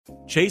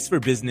Chase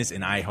for Business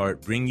and iHeart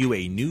bring you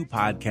a new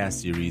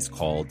podcast series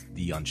called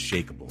The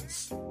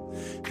Unshakables.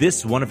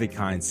 This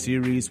one-of-a-kind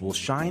series will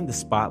shine the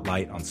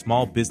spotlight on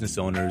small business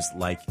owners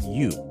like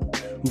you,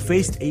 who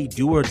faced a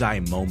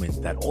do-or-die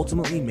moment that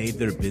ultimately made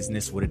their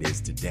business what it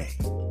is today.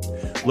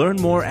 Learn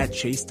more at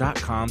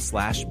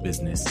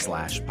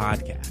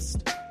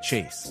chase.com/business/podcast.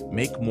 Chase,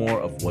 make more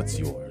of what's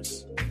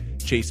yours.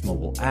 Chase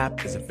mobile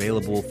app is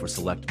available for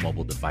select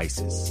mobile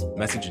devices.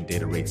 Message and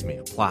data rates may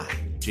apply.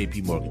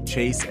 JP Morgan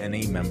Chase,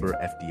 N.A. member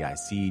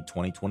FDIC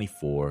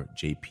 2024,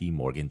 JP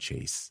Morgan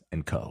Chase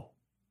 & Co.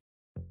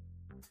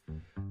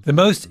 The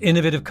most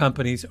innovative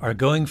companies are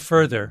going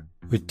further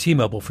with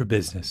T-Mobile for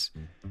Business.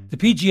 The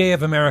PGA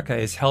of America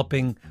is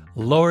helping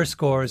lower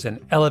scores and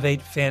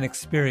elevate fan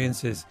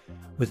experiences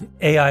with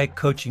AI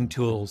coaching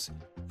tools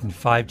and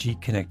 5G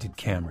connected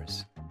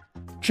cameras.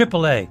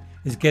 AAA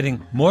is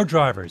getting more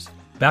drivers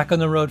back on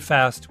the road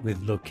fast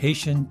with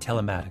location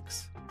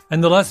telematics.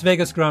 And the Las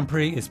Vegas Grand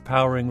Prix is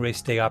powering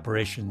race day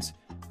operations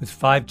with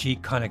 5G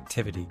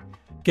connectivity,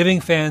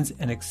 giving fans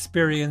an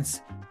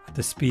experience at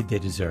the speed they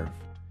deserve.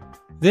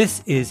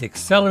 This is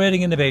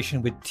accelerating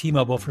innovation with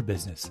T-Mobile for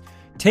Business.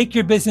 Take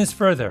your business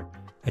further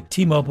at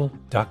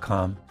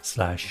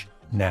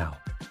T-Mobile.com/now.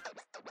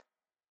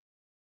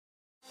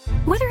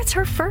 Whether it's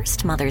her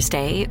first Mother's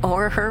Day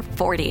or her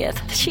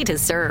 40th, she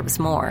deserves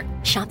more.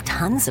 Shop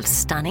tons of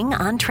stunning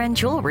on-trend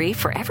jewelry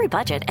for every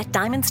budget at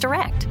Diamonds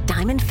Direct.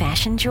 Diamond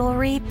fashion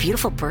jewelry,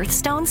 beautiful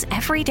birthstones,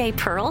 everyday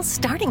pearls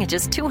starting at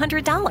just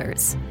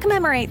 $200.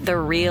 Commemorate the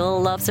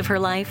real loves of her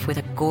life with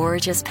a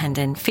gorgeous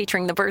pendant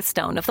featuring the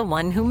birthstone of the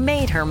one who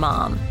made her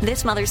mom.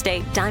 This Mother's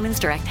Day, Diamonds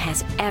Direct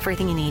has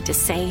everything you need to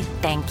say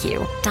thank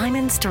you.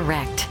 Diamonds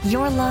Direct.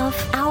 Your love,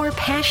 our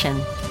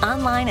passion.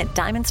 Online at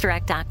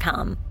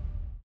diamondsdirect.com.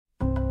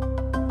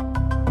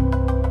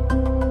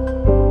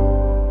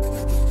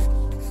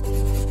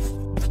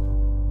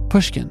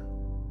 Pushkin.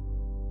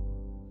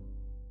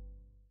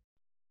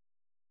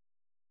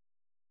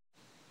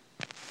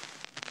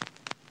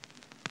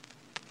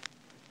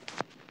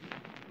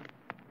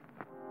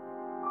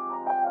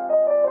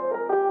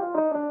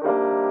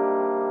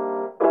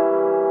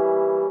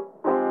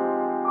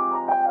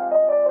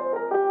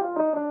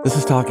 This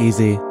is Talk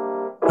Easy.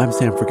 I'm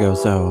Sam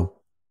Fragoso.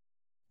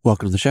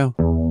 Welcome to the show.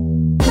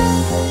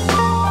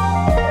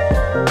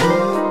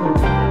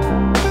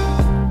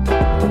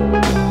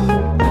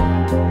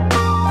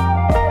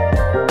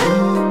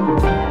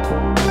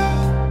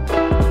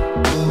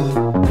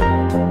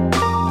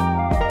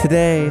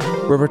 Today,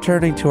 we're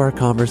returning to our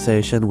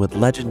conversation with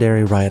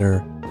legendary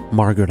writer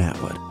Margaret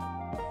Atwood.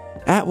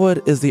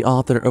 Atwood is the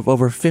author of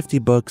over 50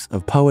 books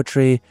of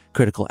poetry,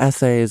 critical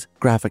essays,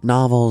 graphic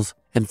novels,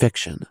 and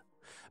fiction.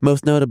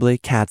 Most notably,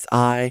 Cat's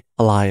Eye,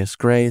 Elias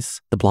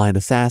Grace, The Blind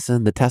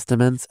Assassin, The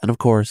Testaments, and of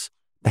course,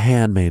 The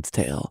Handmaid's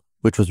Tale,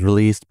 which was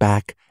released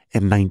back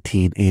in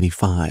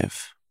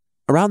 1985.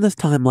 Around this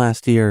time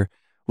last year,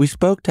 we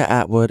spoke to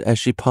Atwood as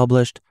she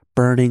published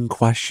Burning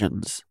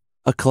Questions,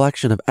 a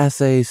collection of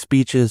essays,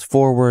 speeches,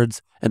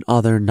 forewords, and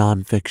other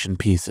nonfiction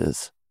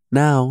pieces.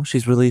 Now,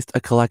 she's released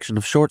a collection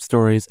of short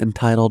stories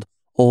entitled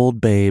Old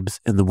Babes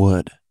in the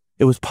Wood.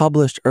 It was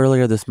published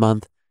earlier this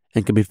month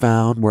and can be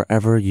found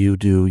wherever you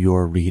do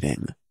your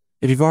reading.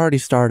 If you've already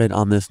started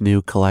on this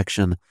new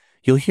collection,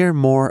 you'll hear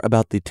more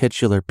about the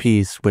titular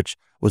piece, which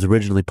was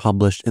originally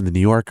published in The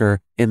New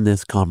Yorker, in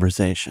this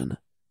conversation.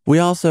 We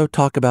also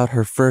talk about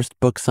her first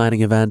book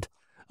signing event,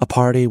 a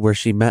party where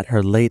she met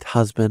her late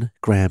husband,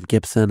 Graham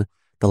Gibson,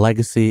 the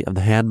legacy of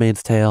The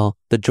Handmaid's Tale,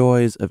 the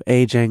joys of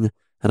aging,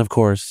 and of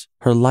course,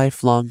 her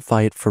lifelong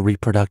fight for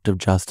reproductive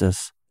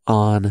justice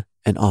on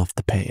and off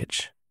the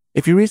page.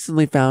 If you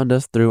recently found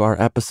us through our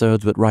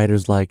episodes with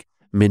writers like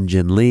Min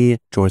Jin Lee,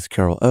 Joyce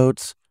Carol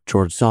Oates,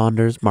 George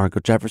Saunders,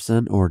 Margaret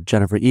Jefferson, or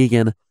Jennifer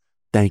Egan,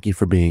 thank you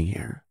for being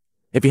here.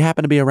 If you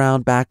happen to be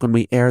around back when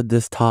we aired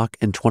this talk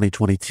in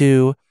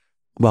 2022,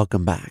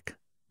 welcome back.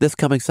 This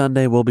coming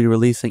Sunday, we'll be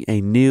releasing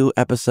a new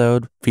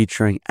episode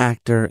featuring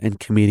actor and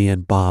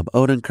comedian Bob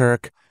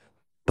Odenkirk.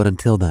 But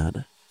until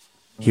then,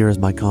 here is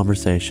my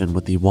conversation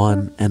with the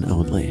one and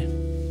only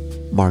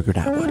Margaret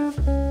Atwood.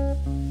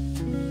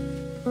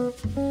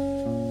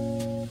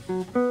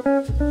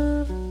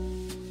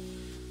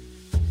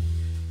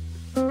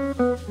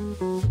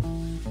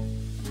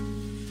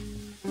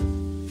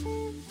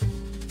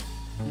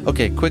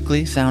 Okay,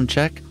 quickly, sound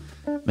check.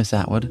 Miss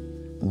Atwood,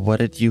 what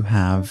did you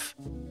have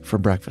for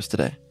breakfast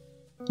today?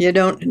 You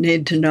don't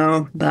need to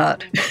know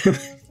that.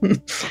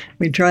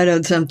 We tried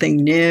out something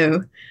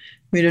new.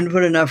 We didn't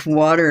put enough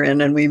water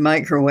in and we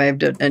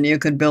microwaved it, and you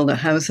could build a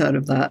house out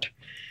of that.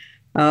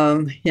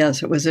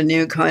 Yes, it was a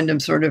new kind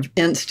of sort of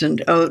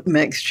instant oat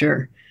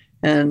mixture.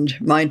 And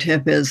my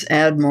tip is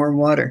add more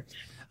water.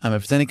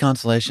 If it's any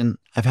consolation,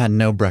 I've had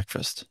no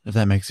breakfast, if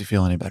that makes you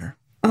feel any better.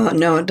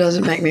 No, it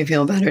doesn't make me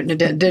feel better.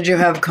 Did you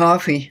have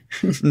coffee?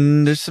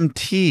 There's some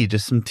tea,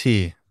 just some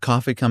tea.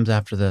 Coffee comes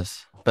after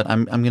this, but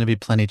I'm going to be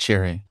plenty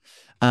cheery.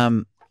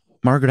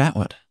 Margaret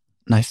Atwood,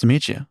 nice to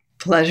meet you.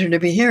 Pleasure to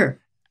be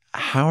here.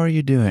 How are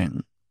you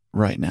doing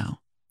right now?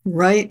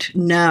 Right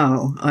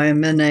now, I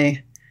am in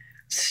a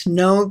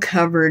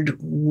snow-covered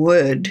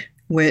wood,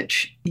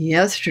 which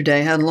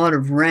yesterday had a lot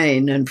of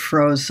rain and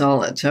froze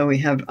solid. So we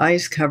have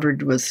ice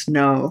covered with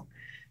snow.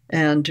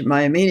 And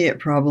my immediate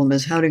problem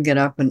is how to get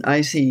up an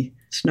icy,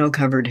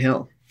 snow-covered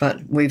hill.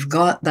 But we've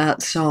got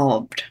that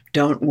solved.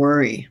 Don't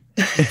worry.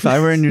 If I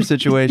were in your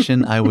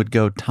situation, I would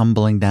go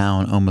tumbling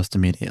down almost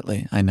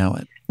immediately. I know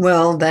it.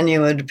 Well, then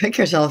you would pick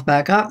yourself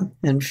back up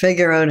and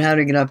figure out how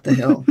to get up the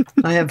hill.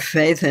 I have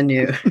faith in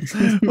you.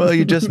 Well,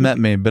 you just met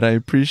me, but I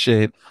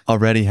appreciate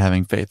already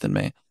having faith in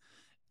me.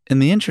 In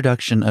the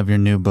introduction of your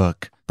new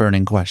book,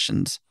 Burning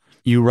Questions,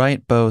 you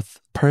write both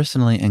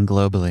personally and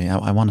globally.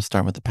 I want to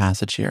start with the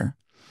passage here.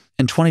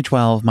 In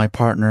 2012, my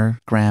partner,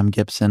 Graham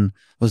Gibson,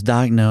 was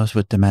diagnosed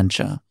with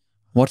dementia.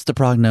 What's the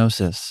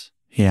prognosis?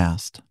 He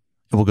asked.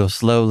 It will go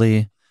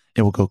slowly,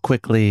 it will go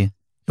quickly,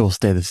 it will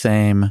stay the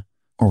same,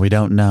 or we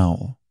don't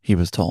know, he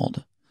was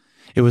told.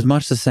 It was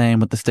much the same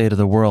with the state of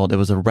the world. It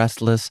was a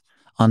restless,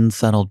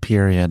 unsettled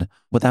period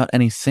without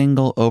any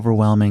single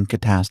overwhelming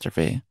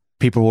catastrophe.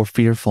 People were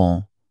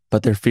fearful,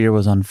 but their fear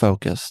was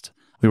unfocused.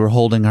 We were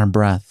holding our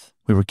breath.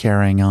 We were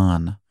carrying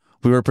on.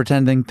 We were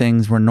pretending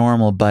things were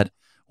normal, but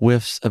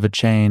whiffs of a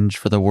change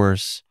for the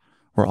worse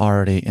were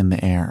already in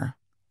the air.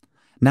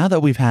 Now that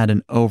we've had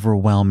an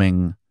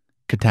overwhelming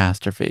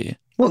catastrophe.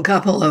 Well, a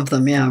couple of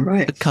them, yeah,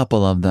 right. A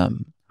couple of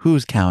them.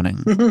 Who's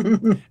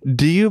counting?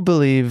 Do you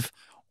believe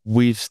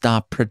we've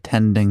stopped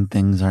pretending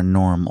things are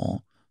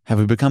normal? Have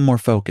we become more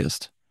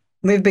focused?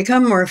 We've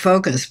become more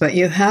focused, but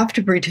you have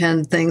to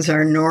pretend things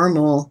are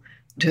normal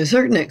to a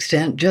certain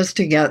extent just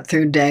to get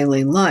through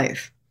daily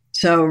life.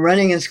 So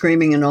running and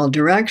screaming in all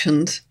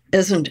directions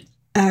isn't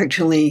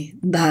actually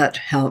that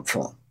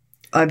helpful.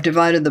 I've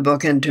divided the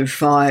book into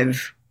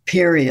 5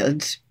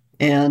 periods,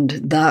 and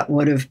that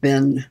would have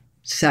been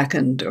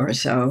second or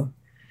so.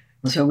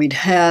 So we'd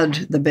had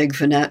the big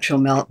financial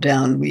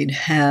meltdown. We'd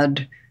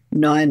had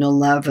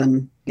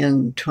 9/11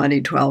 in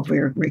 2012. We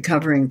were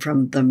recovering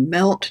from the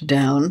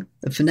meltdown,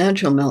 the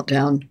financial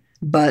meltdown,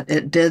 but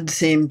it did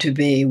seem to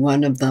be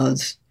one of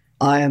those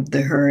eye of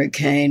the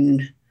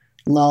hurricane,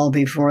 lull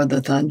before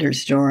the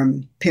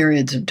thunderstorm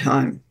periods of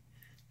time.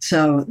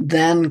 So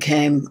then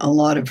came a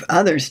lot of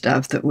other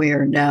stuff that we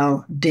are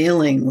now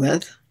dealing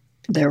with.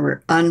 There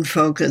were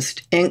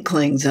unfocused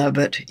inklings of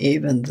it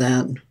even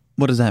then.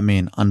 What does that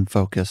mean,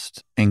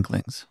 unfocused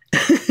inklings?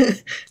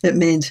 It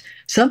means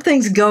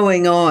something's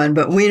going on,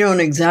 but we don't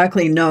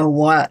exactly know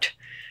what.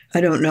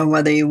 I don't know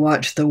whether you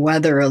watch the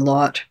weather a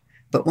lot,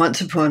 but once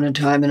upon a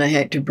time, and I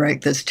hate to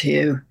break this to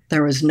you,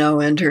 there was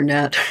no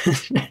internet.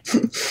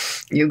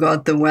 You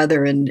got the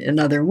weather in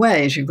other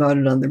ways. You got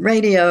it on the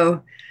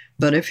radio,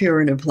 but if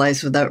you're in a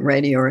place without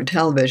radio or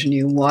television,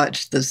 you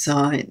watch the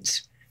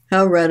signs.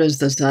 How red is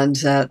the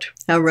sunset?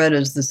 How red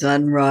is the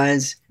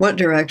sunrise? What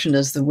direction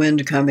is the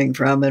wind coming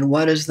from? And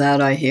what is that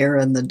I hear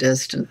in the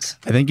distance?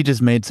 I think you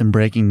just made some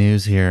breaking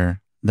news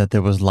here that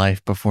there was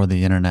life before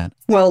the internet.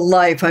 Well,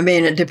 life, I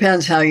mean, it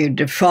depends how you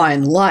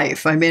define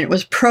life. I mean, it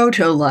was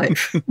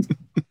proto-life.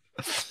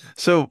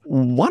 So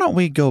why don't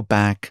we go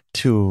back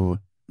to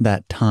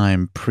that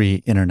time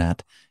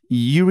pre-internet?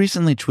 You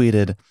recently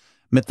tweeted,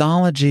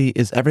 mythology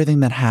is everything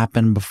that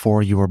happened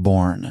before you were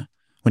born,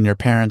 when your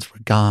parents were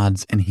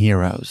gods and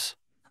heroes.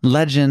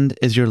 Legend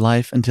is your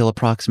life until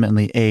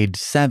approximately age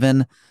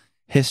 7.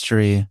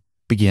 History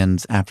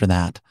begins after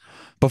that.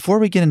 Before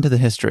we get into the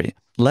history,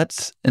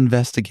 let's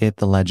investigate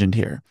the legend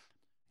here.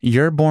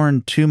 You're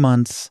born 2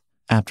 months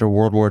after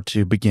World War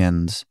II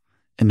begins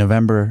in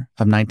November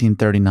of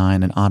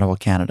 1939 in Ottawa,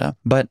 Canada.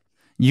 But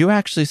you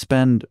actually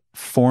spend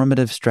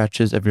formative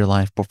stretches of your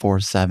life before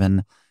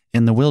 7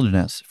 in the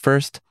wilderness,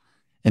 first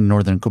in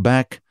northern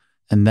Quebec,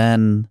 and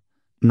then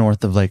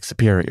north of Lake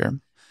Superior.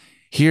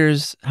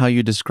 Here's how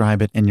you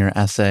describe it in your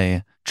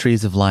essay,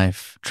 Trees of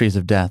Life, Trees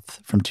of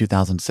Death, from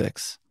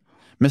 2006.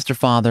 Mr.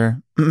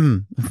 Father,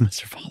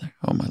 Mr. Father,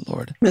 oh my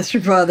Lord.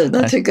 Mr. Father,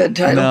 that's a good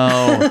title.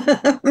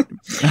 No.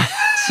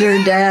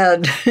 Sir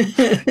Dad.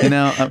 You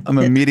know, I'm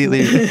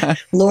immediately...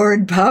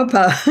 Lord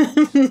Papa.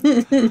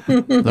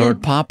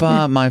 Lord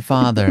Papa, my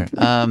father.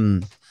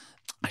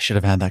 I should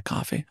have had that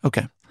coffee.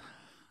 Okay.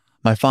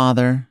 My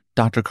father,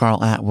 Dr.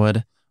 Carl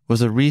Atwood,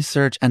 was a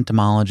research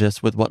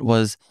entomologist with what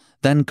was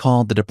then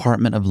called the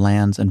Department of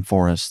Lands and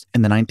Forests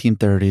in the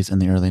 1930s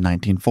and the early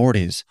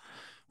 1940s.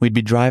 We'd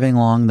be driving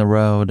along the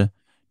road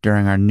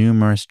during our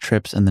numerous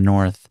trips in the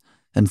north,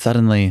 and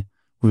suddenly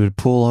we would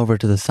pull over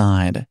to the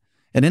side.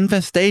 An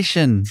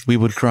infestation, we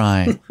would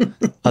cry.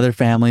 Other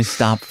families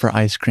stopped for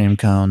ice cream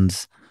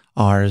cones.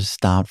 Ours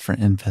stopped for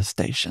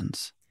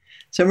infestations.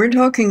 So we're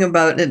talking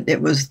about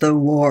it was the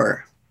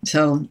war.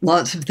 So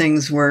lots of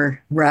things were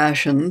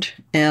rationed,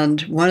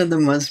 and one of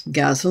them was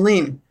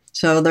gasoline.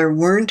 So there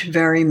weren't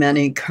very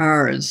many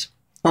cars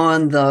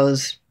on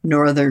those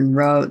northern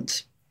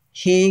roads.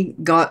 He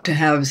got to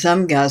have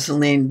some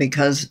gasoline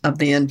because of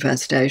the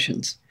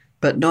infestations,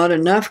 but not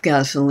enough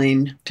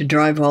gasoline to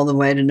drive all the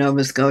way to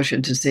Nova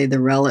Scotia to see the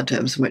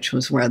relatives, which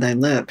was where they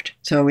lived.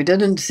 So we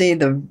didn't see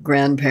the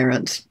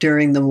grandparents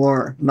during the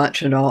war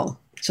much at all.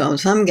 So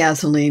some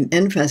gasoline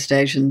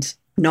infestations,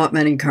 not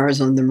many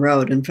cars on the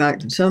road. In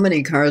fact, so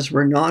many cars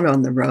were not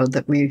on the road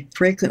that we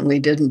frequently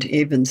didn't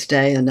even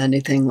stay in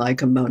anything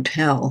like a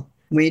motel.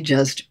 We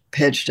just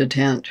pitched a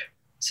tent.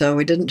 So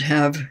we didn't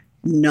have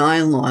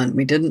nylon.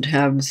 We didn't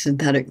have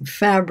synthetic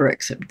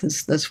fabrics.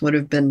 This would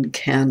have been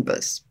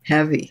canvas,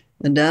 heavy.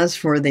 And as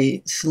for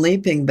the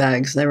sleeping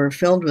bags, they were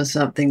filled with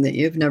something that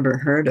you've never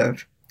heard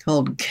of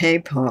called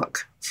kapok.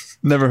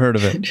 Never heard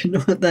of it. Do you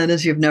know what that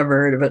is? You've never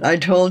heard of it. I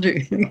told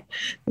you. It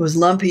was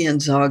lumpy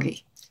and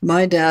soggy.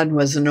 My dad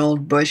was an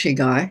old bushy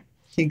guy.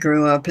 He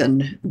grew up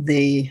in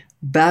the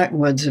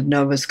backwoods of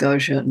Nova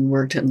Scotia and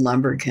worked in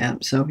lumber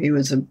camps. So he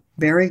was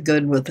very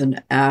good with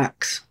an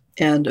axe.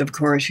 And of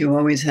course, you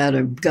always had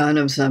a gun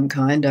of some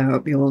kind. I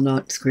hope you will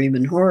not scream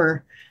in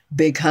horror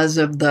because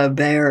of the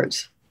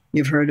bears.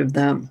 You've heard of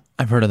them.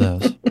 I've heard of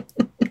those.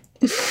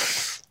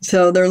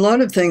 So there are a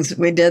lot of things that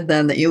we did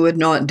then that you would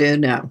not do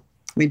now.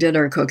 We did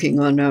our cooking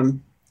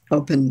on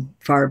open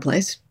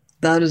fireplace.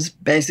 That is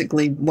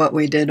basically what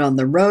we did on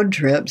the road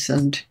trips.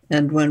 And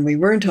when we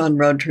weren't on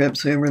road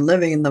trips, we were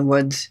living in the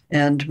woods.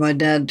 And my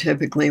dad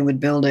typically would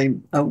build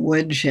a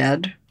wood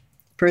shed.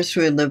 First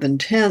we would live in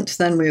tents,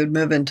 then we would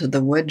move into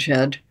the wood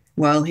shed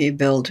while he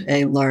built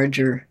a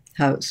larger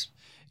house.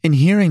 In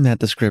hearing that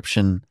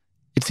description,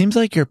 it seems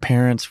like your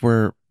parents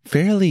were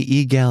fairly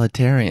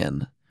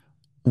egalitarian.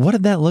 What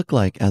did that look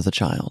like as a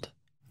child?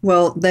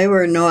 Well, they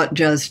were not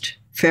just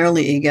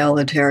fairly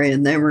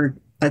egalitarian. They were,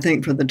 I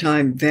think, for the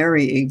time,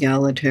 very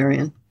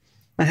egalitarian.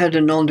 I had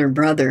an older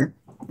brother,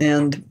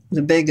 and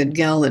the big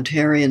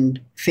egalitarian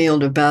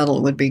field of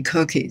battle would be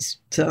cookies.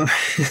 So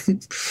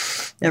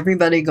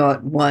everybody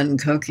got one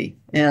cookie.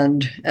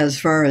 And as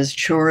far as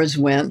chores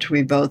went,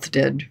 we both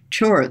did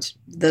chores.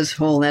 This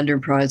whole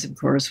enterprise, of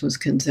course, was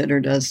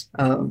considered as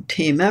a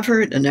team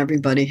effort, and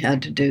everybody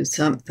had to do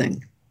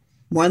something.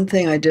 One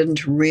thing I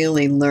didn't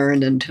really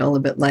learn until a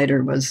bit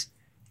later was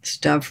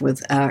stuff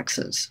with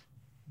axes,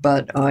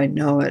 but I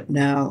know it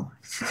now.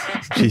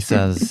 She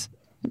says,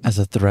 as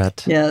a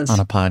threat yes. On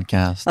a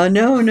podcast.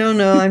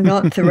 No, I'm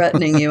not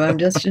threatening you. I'm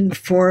just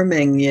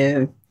informing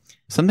you.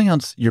 Something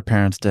else your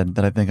parents did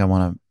that I think I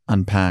want to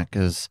unpack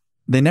is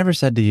they never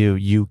said to you,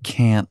 you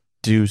can't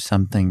do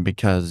something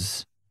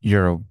because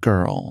you're a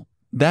girl.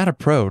 That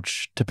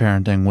approach to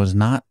parenting was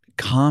not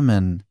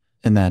common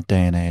in that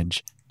day and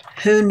age.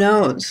 Who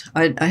knows?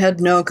 I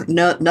had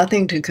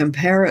nothing to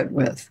compare it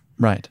with.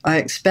 Right. I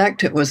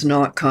expect it was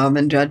not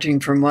common, judging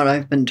from what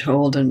I've been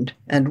told and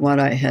what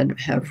I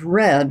have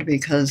read,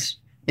 because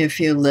if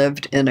you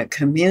lived in a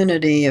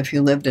community, if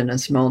you lived in a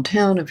small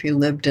town, if you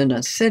lived in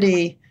a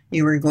city,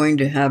 you were going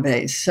to have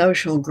a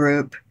social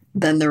group.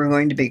 Then there were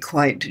going to be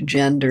quite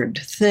gendered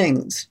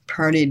things.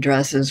 Party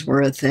dresses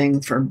were a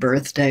thing for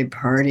birthday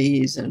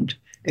parties, and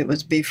it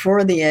was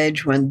before the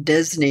age when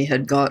Disney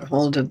had got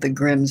hold of the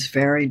Grimm's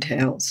fairy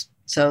tales.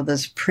 So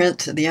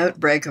the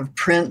outbreak of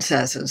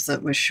princesses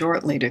that was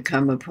shortly to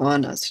come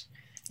upon us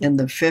in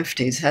the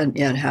 50s hadn't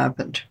yet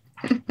happened.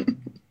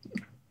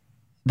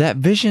 That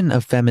vision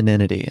of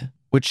femininity,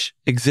 which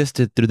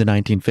existed through the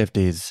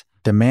 1950s,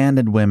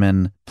 demanded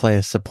women play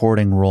a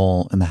supporting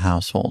role in the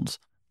households.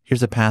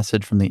 Here's a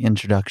passage from the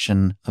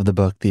introduction of the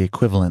book, The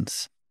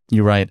Equivalents.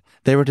 You write,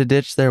 they were to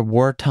ditch their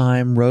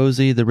wartime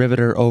Rosie the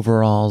Riveter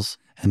overalls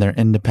and their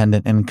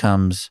independent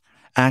incomes,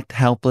 act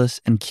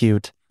helpless and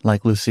cute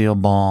like Lucille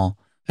Ball,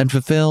 and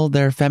fulfill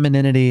their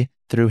femininity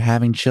through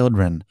having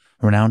children,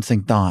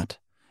 renouncing thought,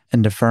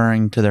 and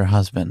deferring to their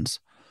husbands.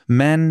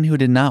 Men who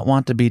did not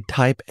want to be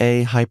type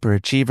A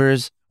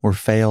hyperachievers were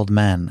failed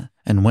men,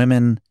 and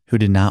women who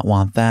did not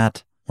want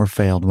that were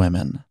failed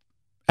women.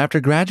 After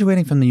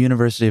graduating from the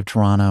University of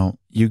Toronto,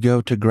 you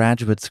go to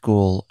graduate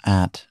school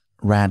at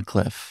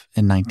Radcliffe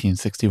in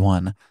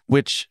 1961,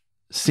 which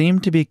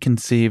seemed to be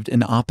conceived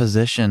in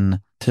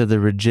opposition to the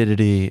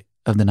rigidity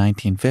of the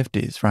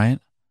 1950s, right?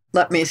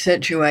 Let me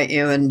situate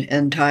you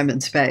in time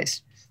and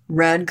space.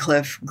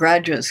 Radcliffe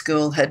Graduate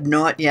School had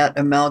not yet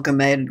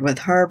amalgamated with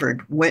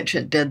Harvard, which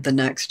it did the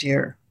next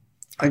year.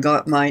 I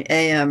got my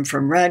AM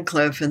from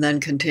Radcliffe and then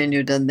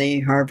continued in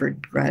the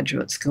Harvard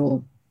Graduate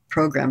School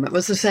program. It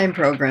was the same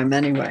program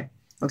anyway.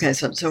 Okay,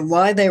 so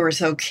why they were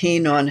so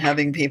keen on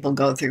having people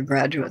go through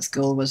graduate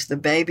school was the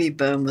baby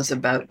boom was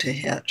about to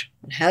hit.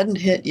 It hadn't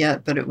hit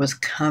yet, but it was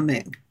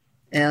coming.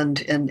 And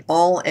in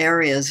all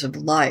areas of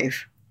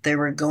life, they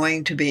were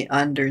going to be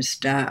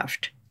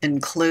understaffed,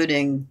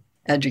 including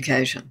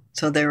education.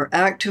 So they were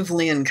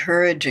actively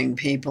encouraging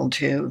people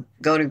to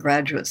go to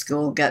graduate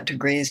school, get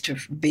degrees, to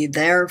be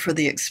there for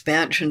the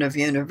expansion of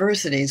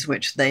universities,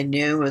 which they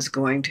knew was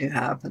going to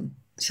happen.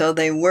 So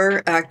they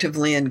were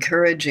actively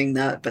encouraging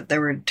that, but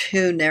there were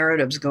two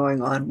narratives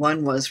going on.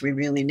 One was, we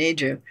really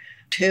need you.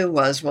 Two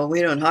was, well,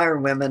 we don't hire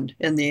women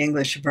in the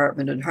English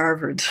department at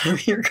Harvard, so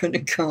you're going to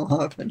go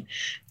off and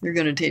you're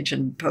going to teach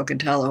in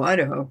Pocatello,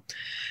 Idaho.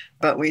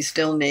 But we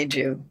still need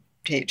you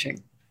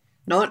teaching.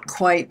 Not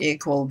quite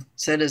equal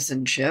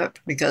citizenship,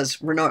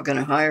 because we're not going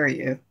to hire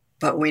you,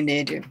 but we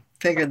need you.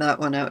 Figure that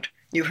one out.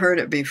 You've heard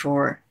it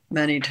before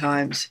many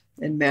times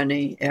in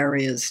many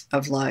areas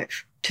of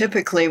life.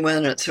 typically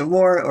when it's a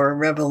war or a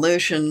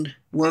revolution,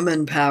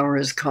 woman power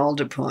is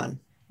called upon.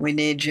 We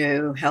need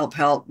you, help,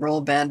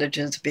 roll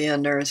bandages, be a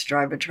nurse,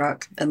 drive a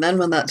truck. And then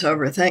when that's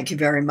over, thank you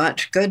very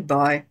much,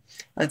 goodbye.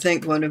 I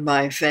think one of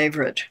my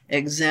favorite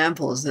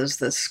examples is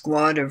the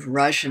squad of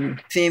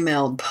Russian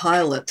female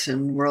pilots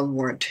in World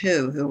War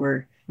II who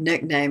were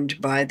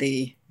nicknamed by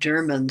the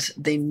Germans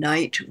the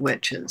Night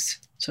Witches.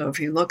 So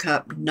if you look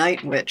up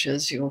Night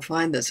Witches, you'll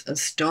find this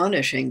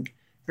astonishing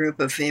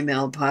group of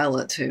female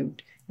pilots who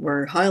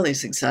were highly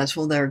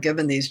successful. They were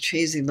given these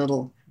cheesy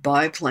little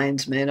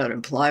biplanes made out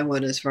of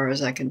plywood, as far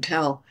as I can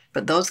tell.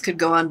 But those could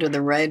go under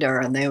the radar,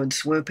 and they would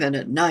swoop in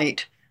at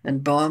night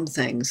and bomb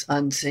things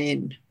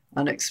unseen,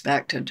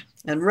 unexpected.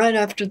 And right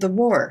after the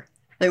war,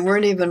 they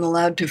weren't even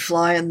allowed to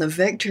fly in the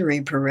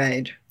victory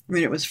parade. I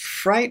mean, it was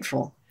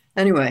frightful.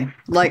 Anyway,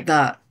 like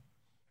that.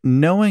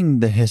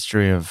 Knowing the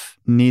history of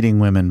needing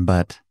women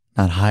but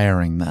not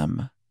hiring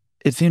them,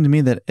 it seemed to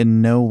me that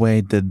in no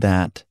way did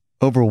that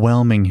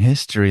overwhelming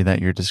history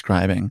that you're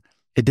describing,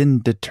 it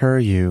didn't deter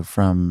you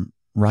from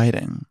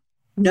writing.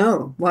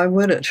 No, why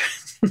would it?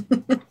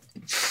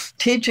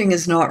 Teaching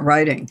is not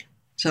writing.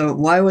 So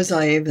why was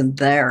I even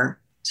there?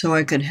 So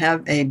I could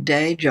have a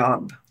day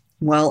job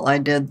while I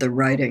did the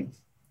writing.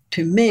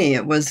 To me,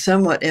 it was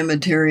somewhat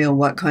immaterial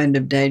what kind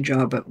of day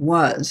job it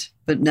was,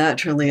 but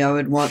naturally I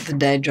would want the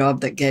day job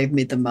that gave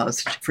me the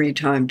most free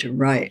time to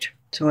write.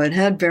 So I'd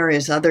had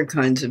various other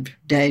kinds of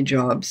day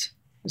jobs.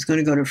 I was going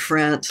to go to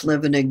France,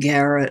 live in a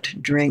garret,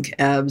 drink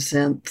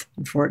absinthe.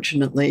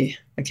 Unfortunately,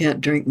 I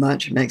can't drink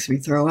much. It makes me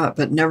throw up,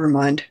 but never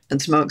mind.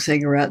 And smoke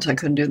cigarettes. I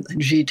couldn't do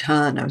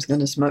Gitan. I was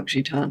going to smoke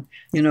Gitan.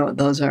 You know what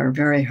those are,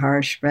 very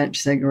harsh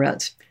French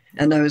cigarettes.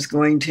 And I was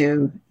going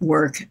to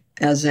work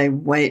as a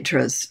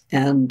waitress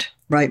and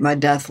write my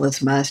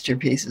deathless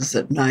masterpieces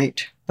at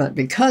night. But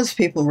because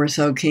people were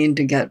so keen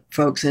to get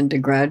folks into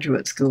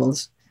graduate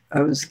schools,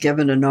 I was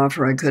given an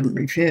offer I couldn't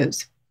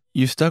refuse.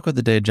 You stuck with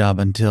the day job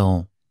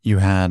until you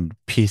had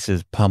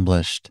pieces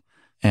published.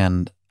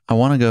 And I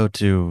want to go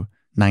to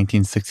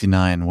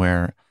 1969,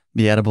 where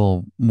The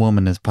Edible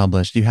Woman is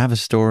published. You have a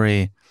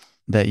story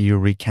that you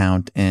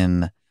recount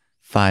in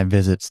 5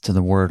 Visits to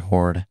the Word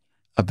Hoard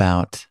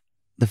about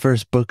the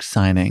first book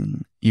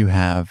signing you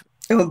have.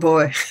 Oh,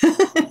 boy.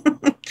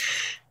 It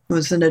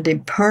was in a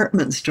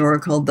department store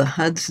called the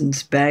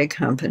Hudson's Bay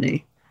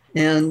Company.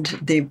 And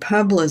the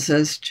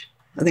publicist,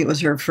 I think it was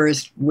her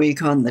first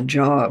week on the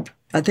job,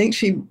 I think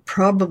she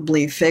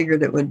probably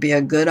figured it would be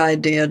a good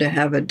idea to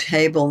have a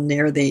table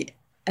near the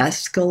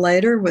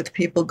escalator with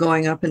people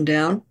going up and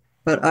down.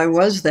 But I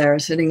was there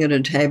sitting at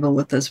a table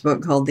with this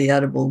book called The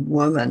Edible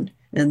Woman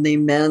in the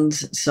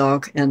men's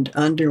sock and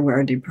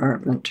underwear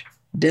department.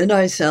 Did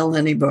I sell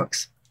any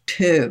books?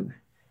 2.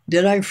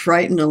 Did I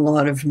frighten a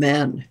lot of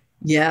men?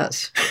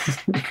 Yes.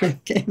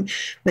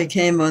 They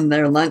came on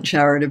their lunch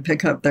hour to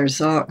pick up their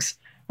socks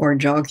or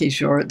jockey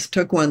shorts,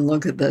 took one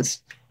look at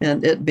this.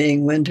 And it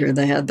being winter,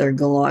 they had their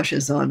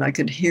galoshes on. I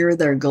could hear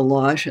their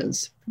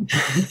galoshes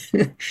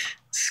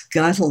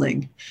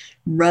scuttling,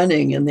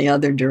 running in the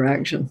other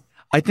direction.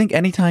 I think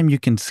anytime you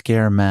can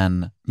scare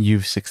men,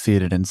 you've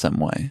succeeded in some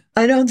way.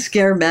 I don't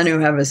scare men who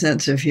have a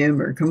sense of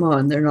humor. Come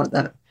on, they're not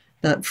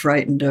that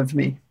frightened of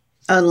me.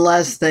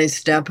 Unless they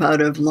step out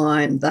of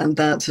line, then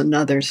that's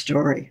another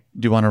story.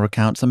 Do you want to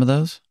recount some of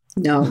those?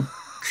 No.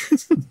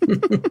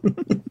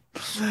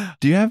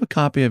 Do you have a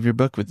copy of your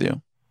book with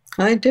you?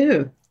 I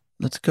do.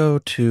 Let's go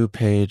to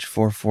page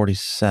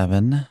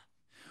 447.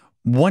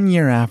 1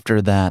 year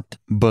after that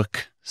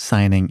book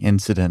signing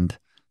incident,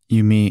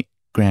 you meet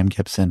Graham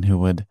Gibson, who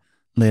would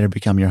later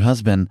become your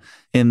husband.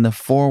 In the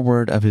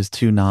foreword of his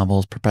 2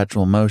 novels,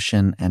 Perpetual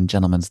Motion and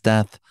Gentleman's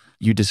Death,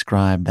 you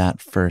describe that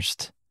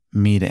first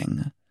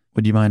meeting.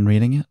 Would you mind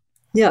reading it?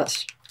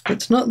 Yes.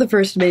 It's not the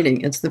first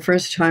meeting. It's the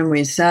first time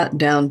we sat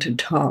down to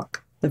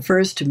talk. The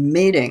first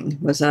meeting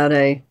was at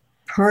a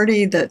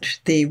party that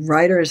the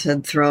writers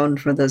had thrown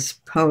for this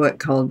poet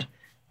called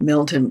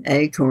Milton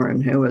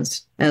Acorn, who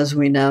was, as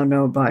we now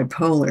know,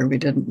 bipolar. We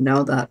didn't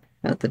know that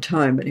at the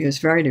time, but he was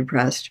very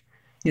depressed.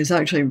 He was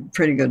actually a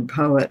pretty good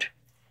poet.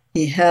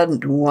 He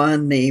hadn't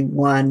won the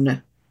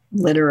one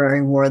literary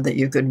award that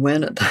you could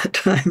win at that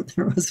time.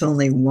 There was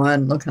only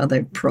one. Look how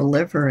they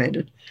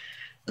proliferated.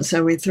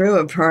 So we threw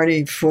a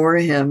party for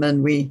him,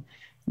 and we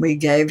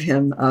gave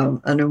him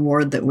an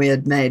award that we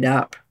had made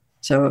up.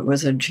 So it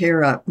was a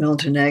Cheer Up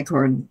Milton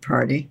Acorn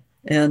party,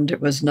 and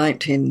it was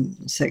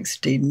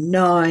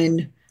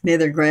 1969.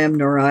 Neither Graham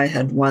nor I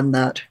had won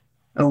that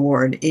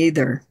award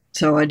either.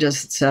 So I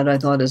just said I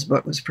thought his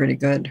book was pretty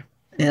good.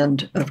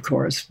 And, of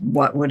course,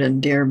 what would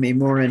endear me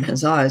more in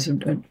his eyes?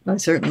 I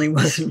certainly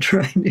wasn't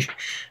trying to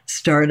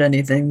start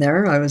anything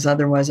there. I was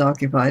otherwise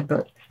occupied,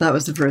 but that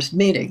was the first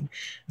meeting.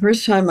 The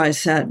first time I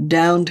sat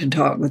down to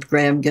talk with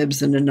Graham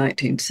Gibson in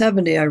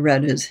 1970, I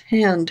read his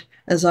hand,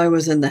 as I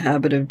was in the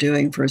habit of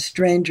doing for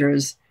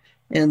strangers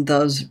in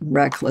those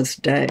reckless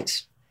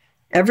days.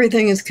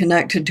 Everything is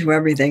connected to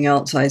everything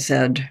else, I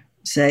said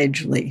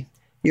sagely.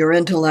 Your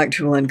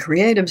intellectual and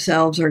creative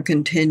selves are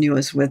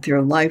continuous with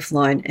your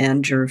lifeline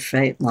and your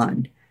fate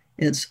line.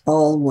 It's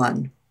all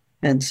one.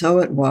 And so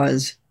it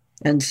was,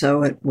 and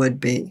so it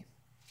would be.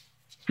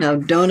 Now,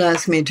 don't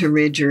ask me to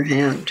read your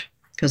hand,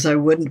 because I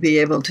wouldn't be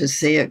able to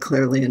see it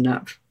clearly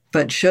enough.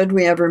 But should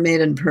we ever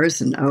meet in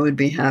person, I would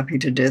be happy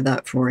to do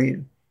that for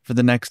you. For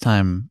the next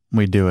time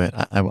we do it,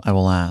 I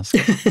will ask.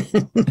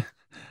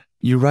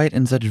 You write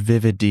in such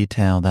vivid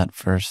detail that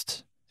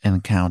first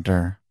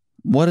encounter.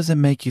 What does it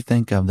make you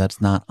think of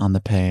that's not on the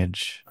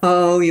page?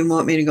 Oh, you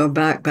want me to go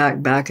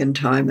back in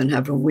time and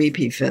have a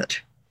weepy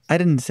fit? I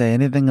didn't say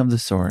anything of the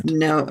sort.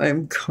 No,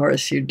 of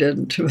course you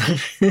didn't.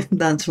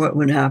 That's what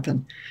would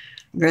happen.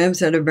 Graham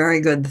said a very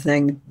good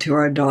thing to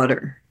our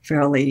daughter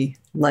fairly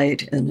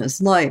late in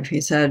his life. He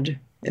said,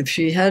 if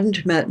she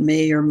hadn't met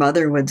me, your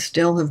mother would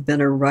still have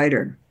been a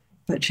writer,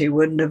 but she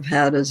wouldn't have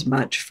had as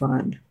much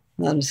fun.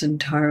 That is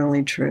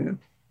entirely true.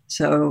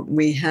 So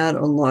we had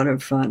a lot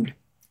of fun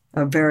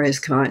of various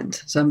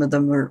kinds. Some of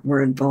them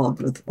were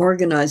involved with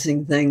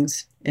organizing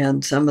things,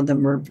 and some of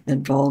them were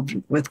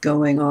involved with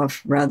going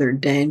off rather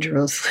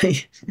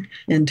dangerously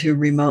into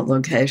remote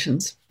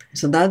locations.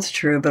 So that's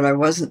true, but I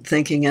wasn't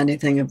thinking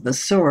anything of the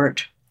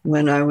sort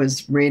when I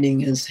was reading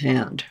his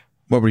hand.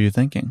 What were you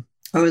thinking?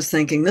 I was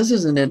thinking, this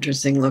is an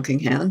interesting looking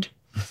hand.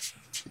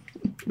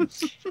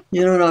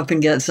 You don't often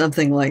get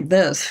something like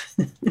this.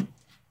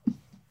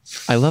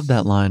 I love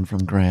that line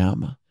from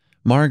Graham.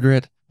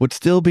 Margaret would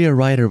still be a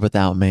writer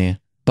without me,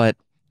 but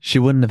she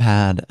wouldn't have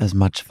had as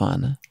much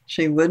fun.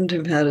 She wouldn't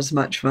have had as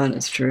much fun,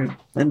 it's true.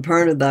 And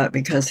part of that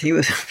because he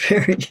was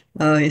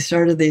he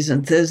started these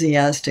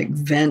enthusiastic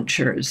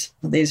ventures,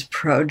 these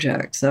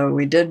projects. So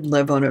we did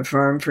live on a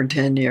farm for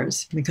 10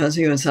 years. Because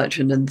he was such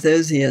an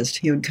enthusiast,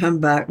 he would come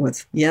back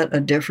with yet a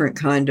different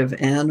kind of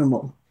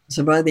animal.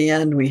 So by the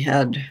end, we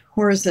had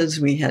horses,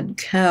 we had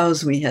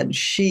cows, we had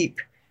sheep,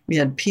 we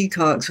had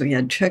peacocks, we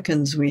had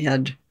chickens, we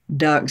had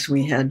ducks,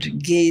 we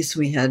had geese,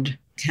 we had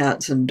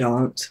cats and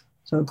dogs.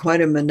 So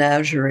quite a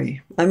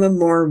menagerie. I'm a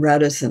more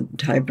reticent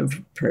type of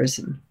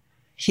person.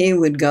 He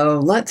would go,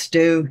 let's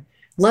do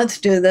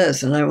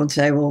this. And I would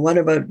say, well, what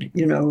about,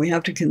 we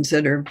have to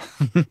consider,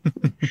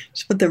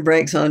 just put the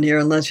brakes on here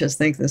and let's just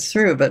think this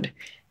through. But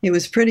he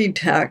was pretty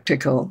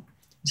tactical.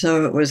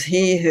 So it was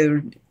he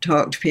who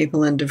talked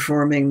people into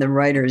forming the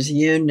writers'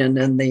 union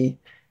in the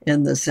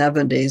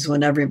 70s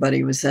when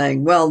everybody was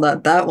saying, well,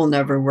 that will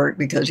never work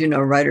because,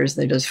 writers,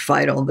 they just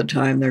fight all the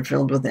time. They're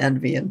filled with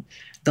envy and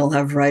they'll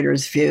have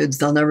writers' feuds.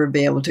 They'll never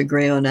be able to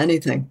agree on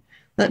anything.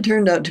 That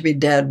turned out to be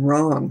dead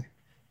wrong.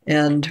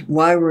 And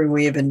why were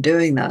we even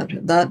doing that?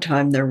 At that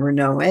time, there were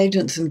no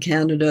agents in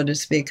Canada to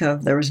speak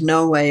of. There was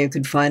no way you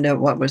could find out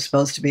what was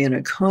supposed to be in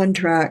a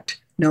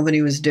contract.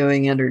 Nobody was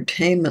doing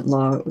entertainment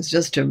law. It was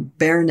just a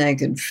bare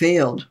naked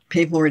field.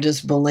 People were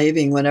just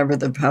believing whatever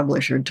the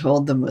publisher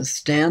told them was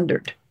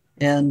standard.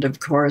 And of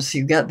course,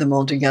 you get them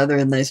all together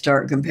and they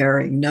start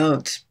comparing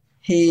notes.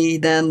 He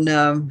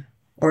then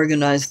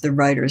organized the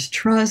Writers'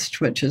 Trust,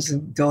 which is a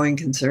going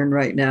concern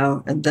right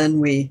now. And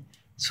then we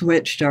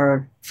switched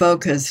our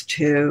focus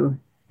to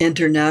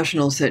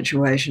international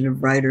situation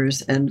of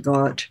writers and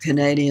got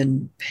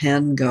Canadian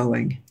Pen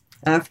going.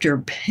 After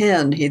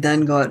Pen, he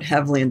then got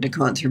heavily into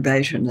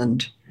conservation,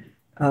 and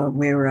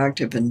we were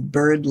active in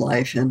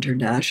BirdLife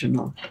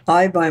International.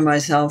 I, by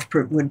myself,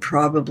 would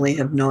probably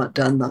have not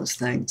done those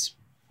things.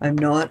 I'm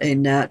not a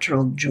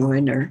natural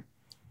joiner,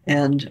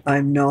 and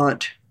I'm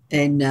not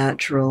a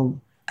natural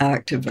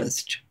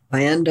activist.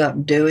 I end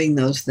up doing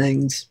those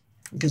things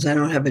because I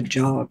don't have a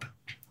job.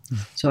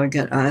 So I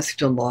get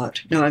asked a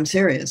lot. No, I'm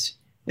serious.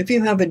 If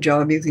you have a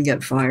job, you can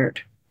get fired.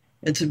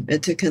 It's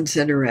a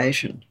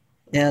consideration.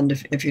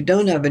 And if you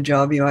don't have a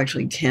job, you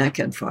actually can't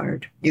get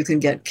fired. You can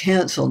get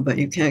canceled, but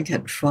you can't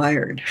get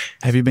fired.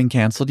 Have you been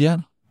canceled yet?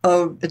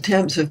 Oh,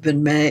 attempts have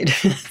been made.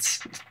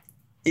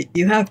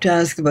 You have to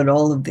ask about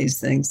all of these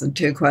things, the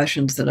two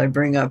questions that I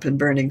bring up in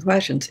Burning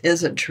Questions.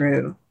 Is it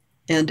true?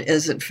 And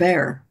is it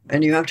fair?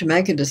 And you have to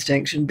make a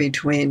distinction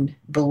between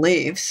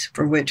beliefs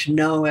for which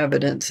no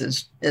evidence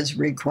is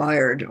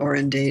required or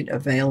indeed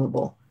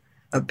available.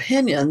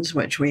 Opinions,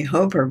 which we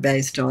hope are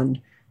based on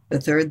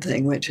the third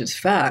thing, which is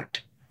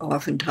fact.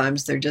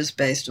 Oftentimes they're just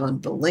based on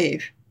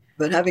belief.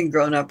 But having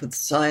grown up with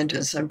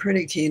scientists, I'm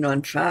pretty keen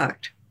on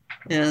fact.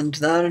 And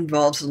that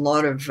involves a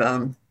lot of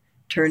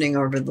turning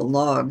over the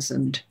logs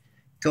and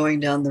going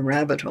down the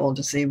rabbit hole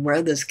to see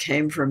where this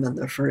came from in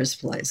the first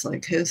place.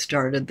 Like who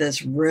started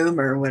this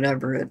rumor,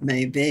 whatever it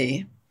may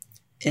be,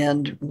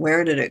 and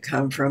where did it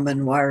come from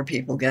and why are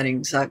people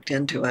getting sucked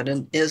into it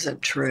and is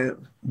it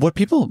true? What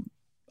people,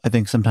 I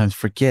think, sometimes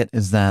forget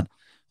is that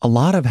a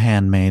lot of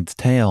Handmaid's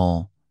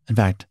Tale, in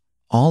fact,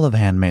 all of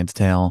Handmaid's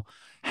Tale,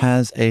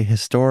 has a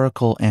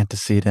historical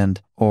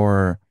antecedent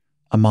or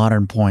a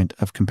modern point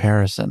of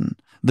comparison.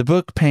 The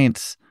book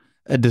paints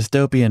a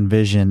dystopian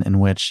vision in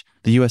which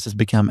the U.S. has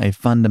become a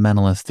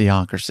fundamentalist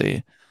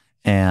theocracy,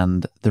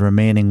 and the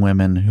remaining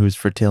women whose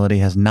fertility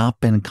has not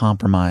been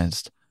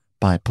compromised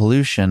by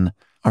pollution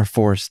are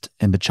forced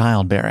into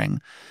childbearing.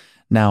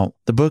 Now,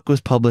 the book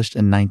was published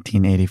in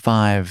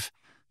 1985.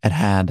 It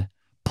had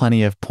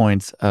plenty of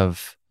points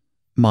of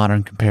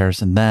modern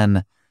comparison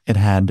then, It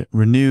had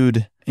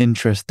renewed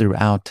interest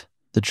throughout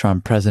the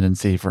Trump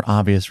presidency for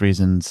obvious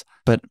reasons.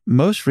 But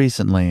most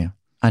recently,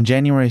 on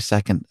January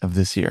 2nd of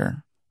this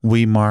year,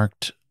 we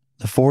marked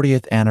the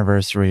 40th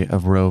anniversary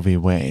of Roe v.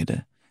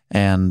 Wade.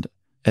 And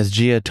as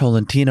Gia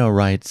Tolentino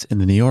writes in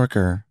The New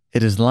Yorker,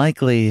 it is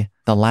likely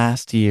the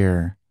last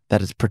year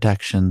that its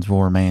protections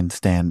will remain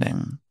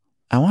standing.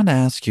 I want to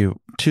ask you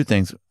two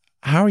things.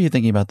 How are you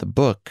thinking about the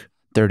book,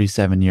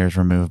 37 years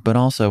removed, but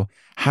also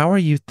how are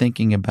you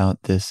thinking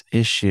about this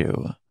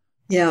issue?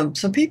 Yeah,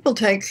 so people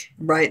take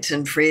rights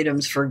and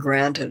freedoms for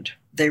granted.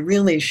 They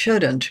really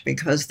shouldn't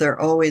because they're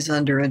always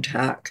under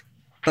attack.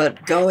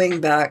 But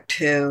going back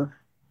to,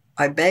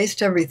 I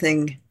based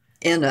everything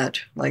in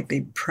it, like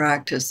the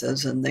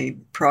practices and the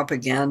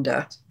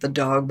propaganda, the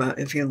dogma,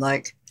 if you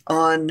like,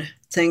 on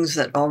things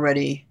that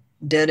already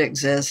did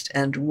exist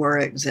and were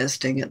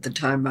existing at the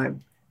time I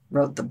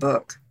wrote the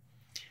book.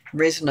 The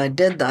reason I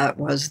did that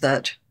was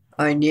that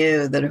I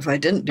knew that if I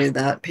didn't do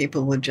that,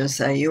 people would just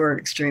say, you are an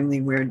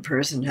extremely weird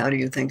person. How do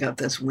you think up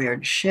this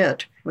weird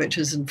shit? Which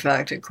is, in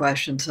fact, a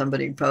question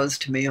somebody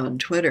posed to me on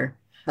Twitter.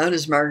 How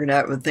does Margaret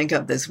Atwood think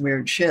up this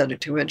weird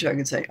shit? To which I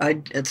could say,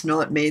 it's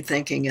not me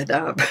thinking it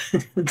up.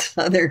 It's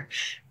other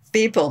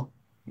people.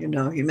 You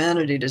know,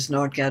 humanity does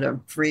not get a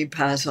free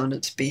pass on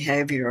its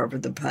behavior over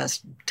the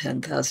past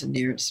 10,000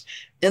 years.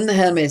 In The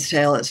Handmaid's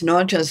Tale, it's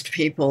not just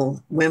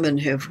women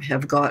who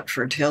have got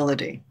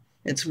fertility.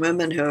 It's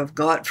women who have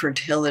got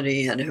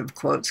fertility and have,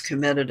 quotes,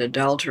 committed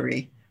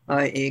adultery,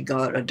 i.e.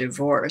 got a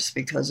divorce,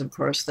 because, of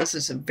course, this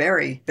is a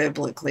very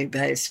biblically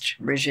based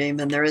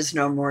regime and there is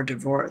no more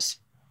divorce.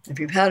 If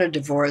you've had a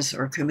divorce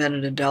or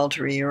committed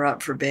adultery, you're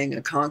up for being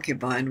a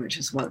concubine, which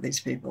is what these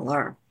people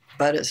are.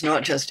 But it's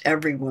not just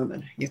every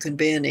woman. You can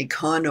be an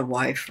econo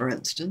wife, for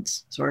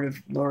instance, sort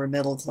of lower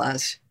middle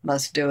class,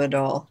 must do it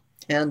all.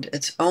 And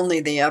it's only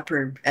the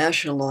upper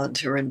echelons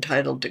who are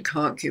entitled to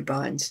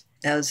concubines,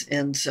 as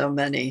in so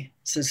many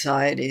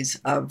societies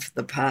of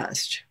the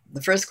past.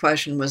 The first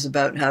question was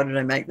about how did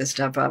I make this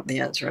stuff up? The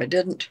answer, I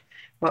didn't.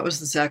 What was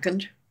the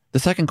second? The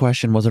second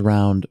question was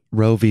around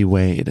Roe v.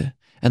 Wade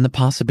and the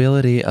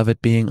possibility of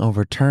it being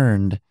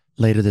overturned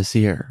later this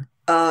year.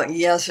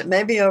 Yes, it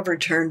may be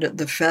overturned at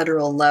the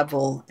federal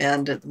level,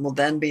 and it will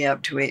then be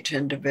up to each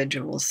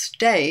individual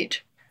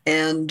state.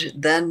 And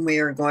then we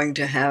are going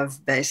to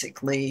have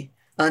basically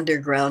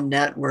underground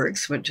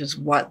networks, which is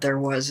what there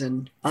was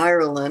in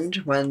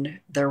Ireland when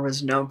there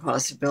was no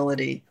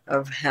possibility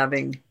of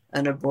having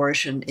an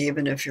abortion,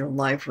 even if your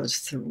life was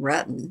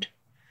threatened.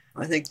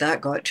 I think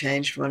that got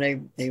changed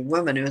when a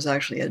woman who was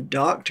actually a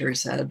doctor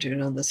said, you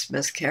know, this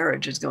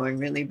miscarriage is going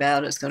really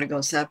bad. It's going to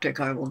go septic.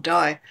 I will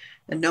die.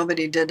 And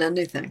nobody did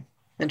anything.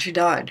 And she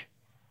died.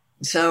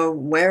 So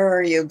where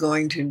are you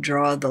going to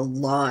draw the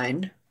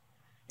line?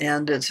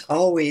 And it's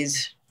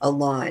always a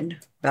line,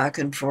 back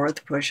and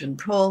forth, push and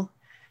pull.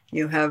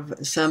 You have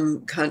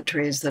some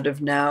countries that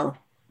have now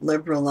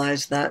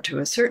liberalized that to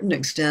a certain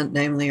extent,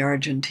 namely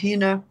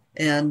Argentina,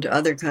 and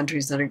other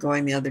countries that are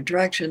going the other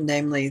direction,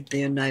 namely the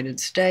United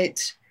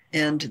States.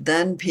 And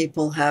then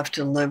people have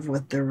to live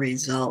with the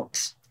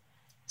results.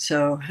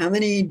 So how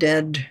many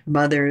dead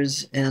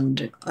mothers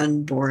and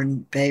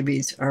unborn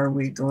babies are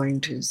we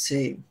going to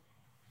see?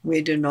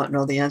 We do not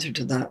know the answer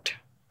to that.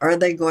 Are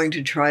they going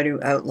to try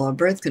to outlaw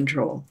birth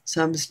control?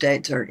 Some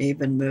states are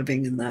even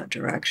moving in that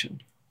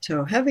direction.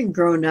 So having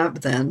grown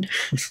up then,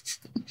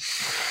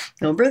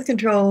 no birth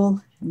control,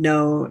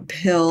 no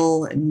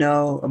pill,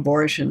 no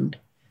abortion,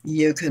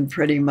 you can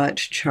pretty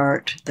much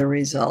chart the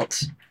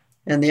results.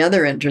 And the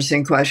other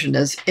interesting question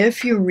is,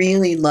 if you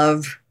really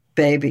love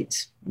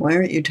babies, why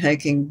aren't you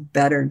taking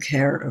better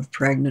care of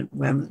pregnant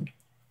women?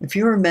 If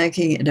you are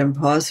making it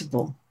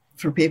impossible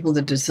for people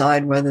to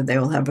decide whether they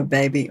will have a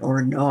baby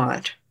or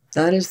not,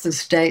 that is the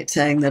state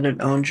saying that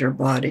it owns your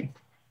body.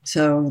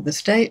 So the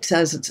state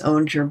says it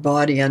owns your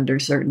body under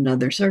certain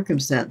other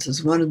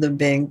circumstances, one of them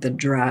being the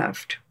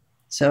draft.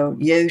 So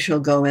you shall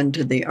go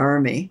into the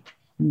army,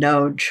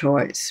 no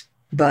choice.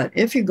 But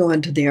if you go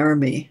into the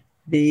army,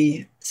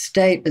 the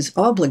state is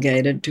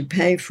obligated to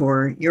pay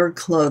for your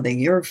clothing,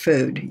 your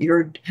food,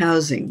 your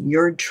housing,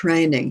 your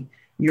training,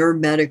 your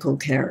medical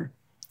care.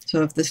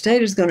 So if the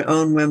state is going to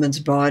own women's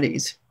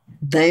bodies,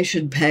 they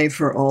should pay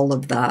for all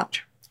of that.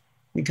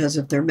 Because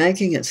if they're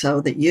making it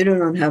so that you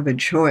don't have a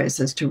choice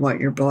as to what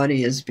your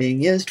body is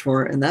being used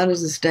for, and that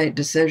is a state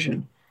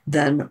decision,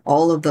 then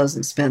all of those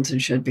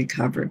expenses should be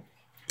covered,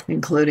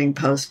 including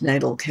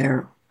postnatal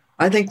care.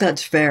 I think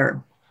that's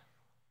fair.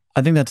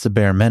 I think that's the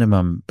bare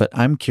minimum, but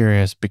I'm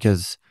curious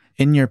because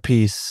in your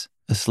piece,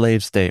 A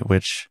Slave State,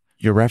 which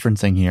you're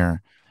referencing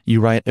here, you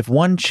write, if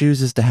one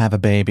chooses to have a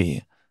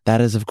baby,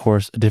 that is, of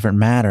course, a different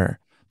matter.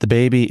 The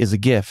baby is a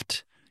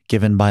gift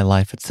given by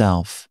life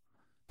itself.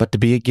 But to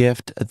be a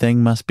gift, a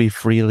thing must be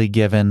freely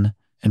given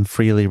and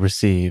freely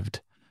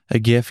received. A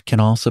gift can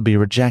also be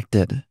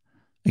rejected.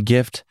 A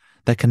gift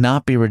that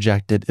cannot be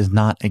rejected is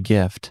not a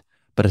gift,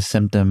 but a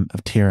symptom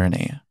of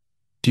tyranny.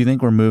 Do you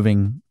think we're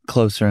moving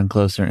closer and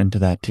closer into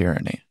that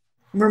tyranny?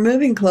 We're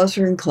moving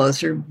closer and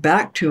closer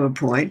back to a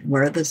point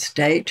where the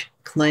state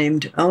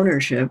claimed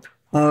ownership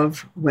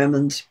of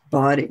women's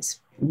bodies.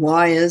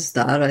 Why is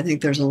that? I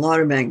think there's a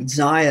lot of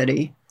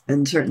anxiety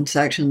in certain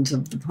sections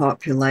of the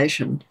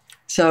population.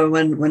 So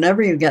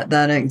whenever you get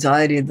that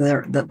anxiety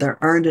that there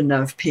aren't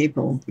enough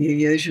people, you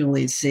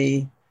usually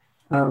see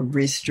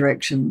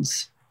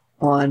restrictions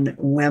on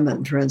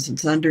women. For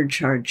instance, under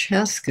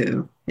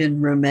Ceausescu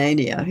in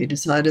Romania, he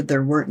decided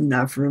there weren't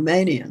enough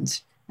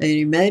Romanians. And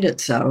he made it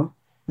so,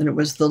 and it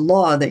was the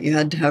law that you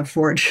had to have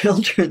 4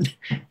 children.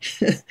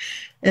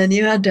 And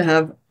you had to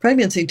have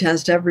pregnancy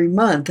test every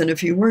month. And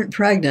if you weren't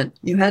pregnant,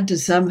 you had to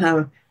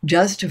somehow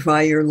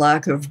justify your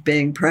lack of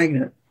being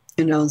pregnant,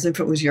 as if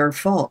it was your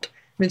fault.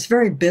 It's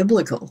very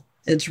biblical.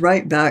 It's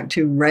right back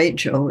to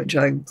Rachel, which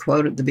I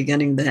quote at the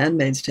beginning of The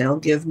Handmaid's Tale,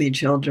 "Give me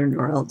children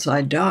or else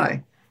I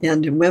die."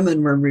 And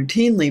women were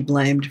routinely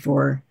blamed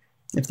for,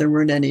 if there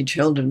weren't any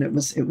children, it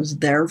was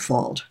their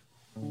fault.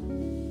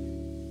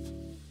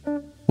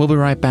 We'll be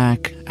right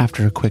back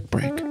after a quick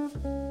break.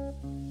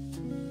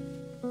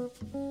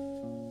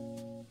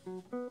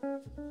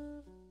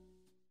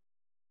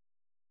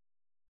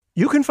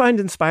 You can find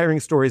inspiring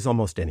stories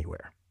almost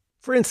anywhere.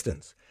 For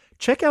instance,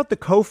 check out the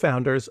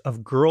co-founders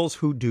of Girls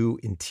Who Do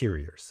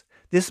Interiors.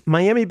 This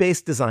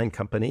Miami-based design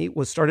company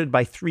was started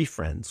by 3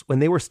 friends when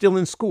they were still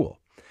in school.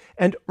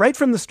 And right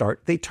from the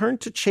start, they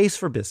turned to Chase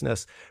for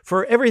Business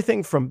for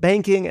everything from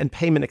banking and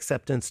payment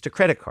acceptance to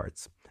credit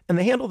cards. And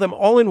they handle them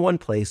all in one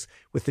place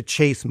with the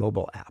Chase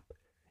mobile app.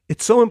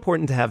 It's so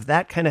important to have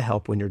that kind of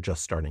help when you're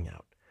just starting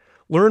out.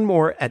 Learn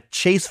more at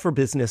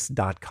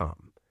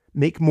chaseforbusiness.com.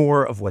 Make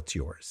more of what's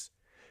yours.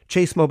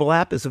 Chase mobile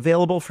app is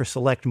available for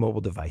select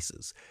mobile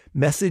devices.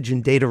 Message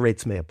and data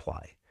rates may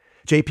apply.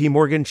 JP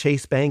Morgan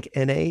Chase Bank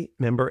N.A.,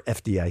 member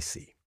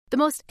FDIC. The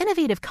most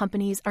innovative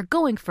companies are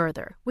going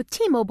further with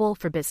T-Mobile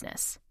for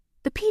Business.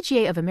 The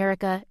PGA of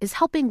America is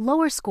helping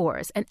lower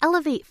scores and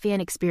elevate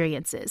fan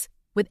experiences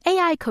with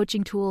AI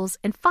coaching tools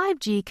and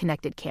 5G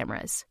connected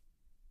cameras.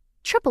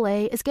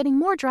 AAA is getting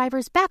more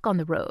drivers back on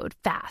the road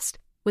fast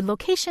with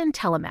location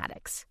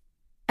telematics.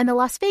 And the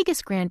Las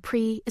Vegas Grand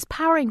Prix is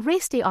powering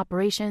race day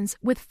operations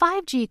with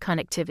 5G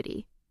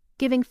connectivity,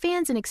 giving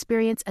fans an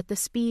experience at the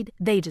speed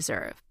they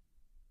deserve.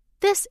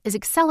 This is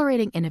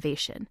accelerating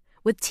innovation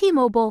with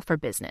T-Mobile for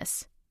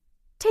Business.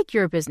 Take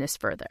your business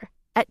further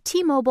at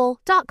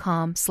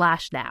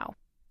T-Mobile.com/now.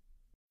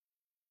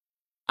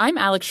 I'm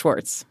Alex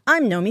Schwartz.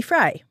 I'm Nomi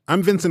Fry.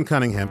 I'm Vincent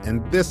Cunningham,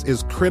 and this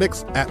is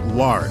Critics at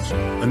Large,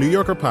 a New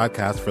Yorker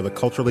podcast for the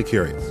culturally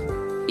curious.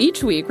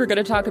 Each week, we're going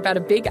to talk about a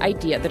big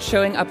idea that's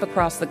showing up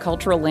across the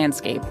cultural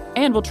landscape,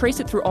 and we'll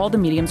trace it through all the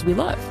mediums we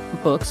love.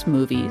 Books,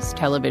 movies,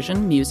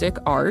 television, music,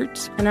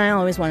 art. And I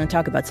always want to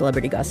talk about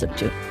celebrity gossip,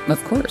 too.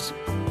 Of course.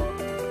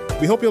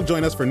 We hope you'll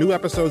join us for new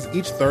episodes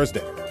each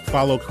Thursday.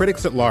 Follow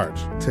Critics at Large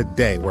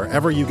today,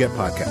 wherever you get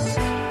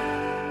podcasts.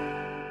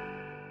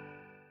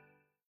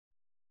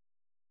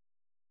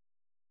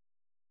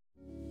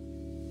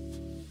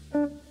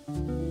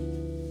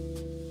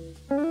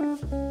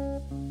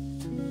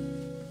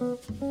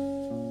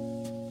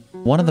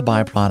 One of the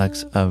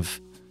byproducts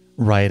of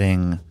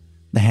writing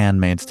The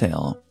Handmaid's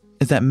Tale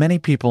is that many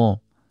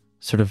people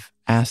sort of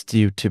asked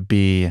you to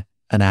be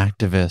an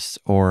activist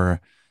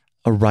or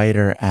a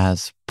writer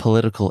as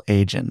political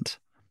agent.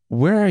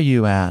 Where are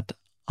you at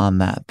on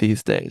that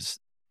these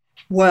days?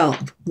 Well,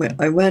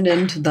 I went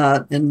into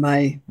that in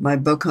my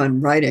book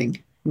on writing,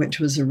 which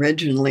was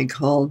originally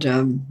called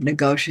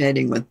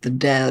Negotiating with the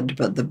Dead,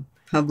 but the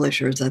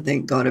publishers, I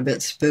think, got a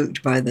bit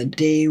spooked by the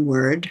D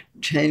word,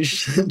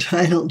 changed the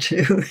title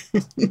to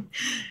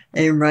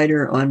A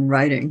Writer on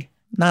Writing.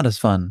 Not as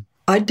fun.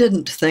 I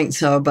didn't think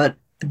so, but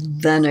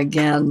then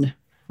again,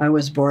 I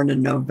was born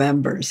in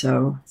November,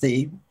 so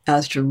the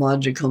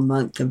astrological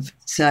month of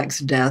sex,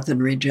 death,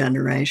 and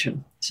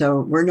regeneration. So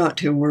we're not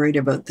too worried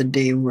about the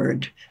D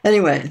word.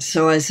 Anyway,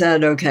 so I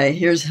said, okay,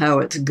 here's how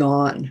it's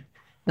gone.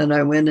 And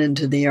I went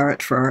into the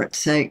art for art's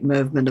sake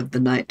movement of the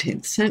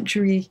 19th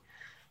century.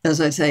 As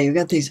I say, you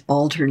got these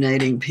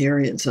alternating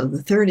periods. So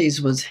the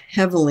 30s was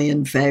heavily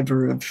in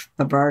favor of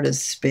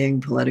artists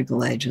being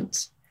political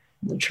agents.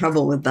 The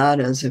trouble with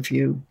that is if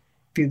you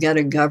get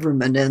a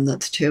government in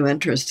that's too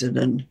interested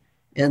in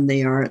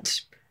the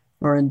arts,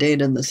 or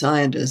indeed in the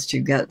scientists, you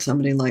get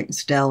somebody like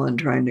Stalin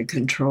trying to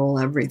control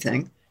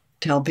everything,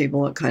 tell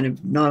people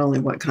not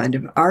only what kind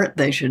of art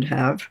they should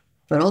have,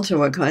 but also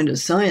what kind of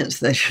science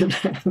they should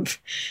have.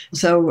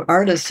 So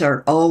artists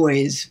are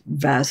always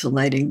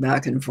vacillating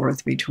back and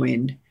forth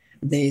between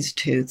these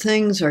two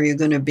things. Are you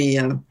going to be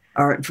a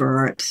art for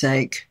art's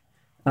sake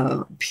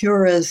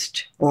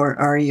purist, or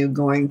are you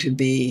going to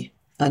be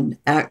an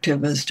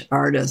activist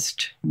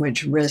artist,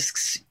 which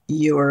risks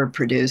you're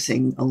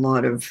producing a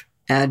lot of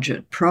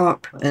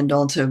agitprop and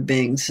also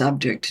being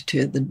subject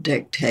to the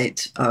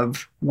dictates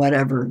of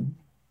whatever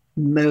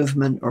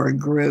movement or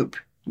group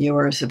you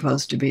are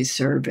supposed to be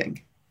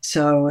serving?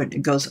 So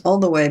it goes all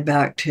the way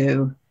back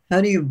to,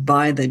 how do you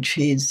buy the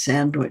cheese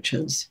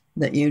sandwiches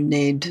that you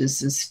need to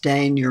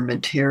sustain your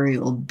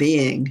material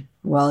being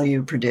while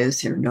you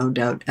produce your no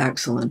doubt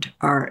excellent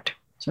art.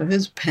 So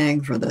who's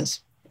paying for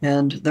this?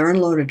 And there are a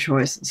load of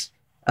choices.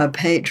 A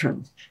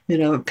patron,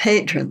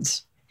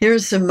 patrons.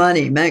 Here's some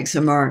money, make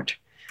some art.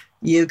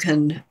 You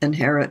can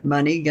inherit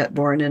money, get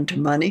born into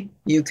money.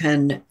 You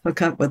can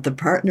hook up with the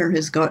partner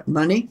who's got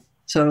money.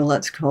 So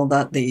let's call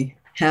that the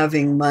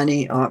having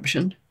money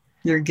option.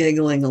 You're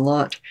giggling a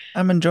lot.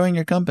 I'm enjoying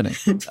your company.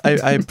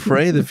 I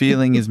pray the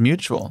feeling is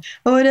mutual.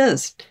 Oh, it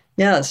is.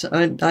 Yes,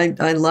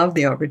 I love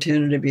the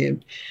opportunity to be a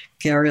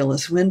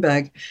garrulous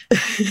windbag.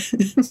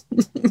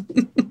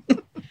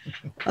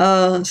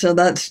 So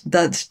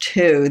that's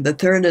two. The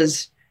third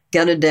is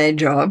get a day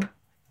job,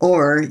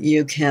 or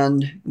you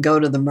can go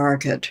to the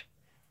market,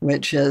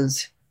 which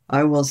is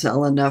I will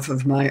sell enough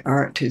of my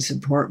art to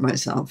support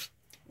myself.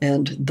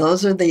 And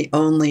those are the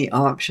only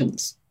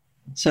options.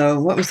 So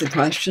what was the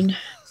question?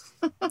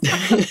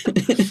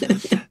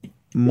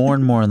 More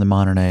and more in the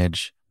modern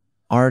age,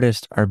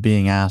 artists are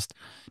being asked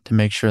to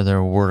make sure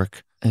their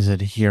work is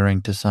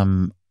adhering to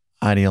some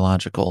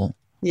ideological.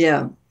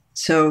 Yeah.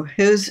 So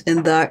who's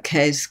in that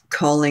case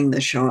calling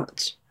the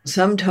shots?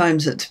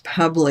 Sometimes it's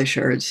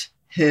publishers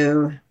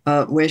who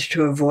wish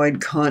to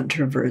avoid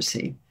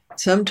controversy.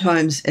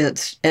 Sometimes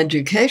it's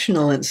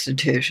educational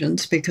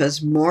institutions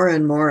because more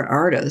and more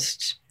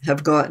artists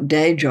have got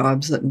day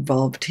jobs that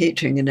involve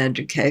teaching in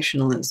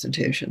educational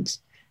institutions.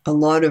 A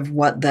lot of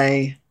what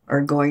they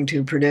are going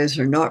to produce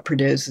or not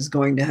produce is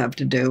going to have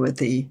to do with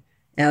the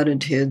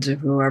attitudes of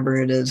whoever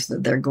it is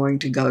that they're going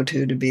to go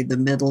to be the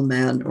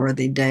middleman or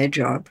the day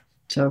job.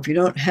 So if you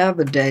don't have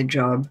a day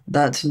job,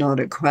 that's not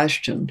a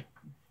question.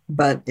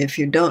 But if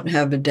you don't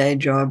have a day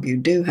job, you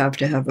do have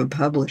to have a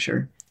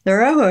publisher.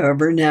 There are,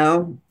 however,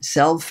 now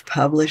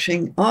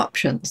self-publishing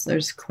options.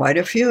 There's quite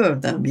a few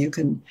of them. You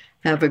can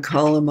have a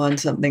column on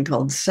something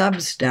called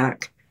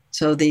Substack.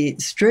 So the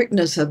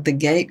strictness of the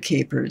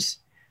gatekeepers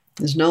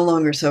is no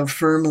longer so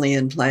firmly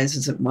in place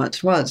as it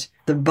once was.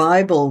 The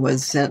Bible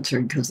was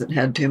censored because it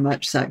had too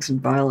much sex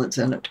and violence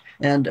in it,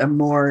 and a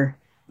more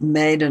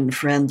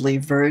maiden-friendly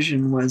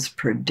version was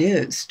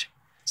produced.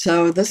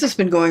 So this has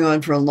been going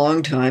on for a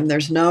long time.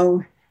 There's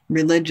no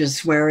religious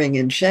swearing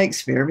in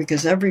Shakespeare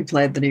because every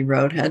play that he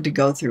wrote had to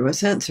go through a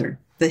censor.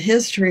 The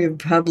history of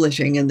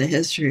publishing and the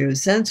history of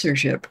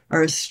censorship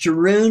are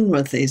strewn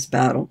with these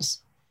battles.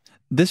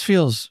 This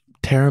feels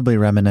terribly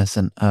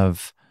reminiscent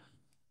of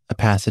a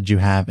passage you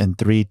have in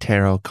 3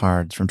 tarot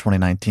cards from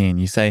 2019.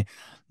 You say,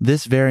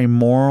 this very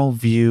moral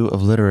view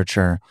of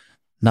literature,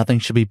 nothing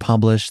should be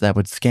published that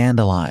would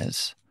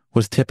scandalize,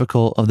 was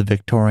typical of the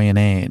Victorian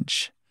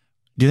age.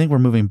 Do you think we're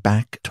moving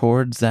back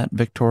towards that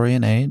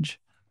Victorian age?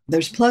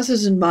 There's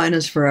pluses and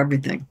minuses for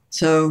everything.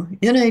 So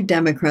in a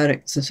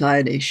democratic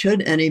society,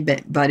 should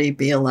anybody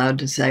be allowed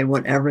to say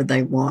whatever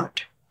they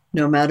want,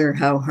 no matter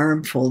how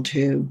harmful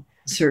to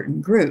certain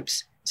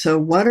groups? So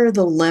what are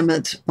the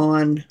limits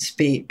on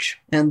speech?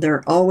 And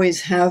there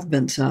always have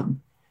been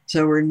some.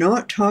 So we're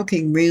not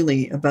talking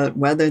really about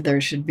whether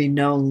there should be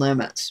no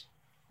limits.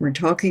 We're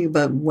talking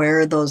about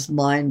where those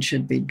lines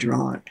should be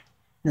drawn.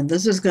 And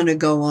this is going to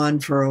go on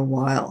for a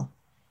while.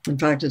 In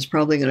fact, it's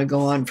probably going to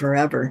go on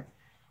forever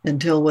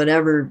until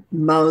whatever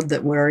mode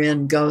that we're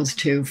in goes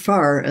too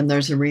far and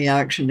there's a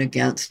reaction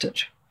against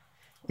it.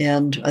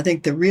 And I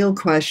think the real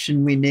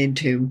question we need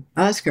to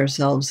ask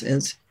ourselves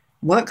is,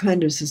 what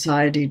kind of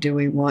society do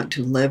we want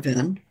to live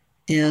in?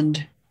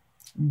 And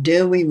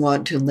do we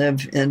want to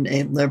live in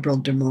a liberal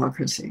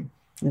democracy?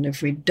 And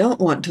if we don't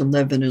want to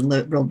live in a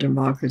liberal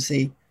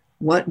democracy,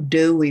 what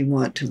do we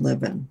want to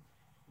live in?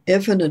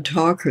 If an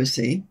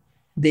autocracy,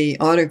 the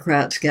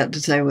autocrats get to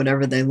say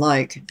whatever they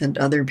like and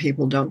other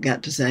people don't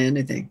get to say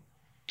anything.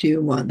 Do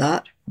you want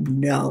that?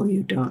 No,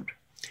 you don't.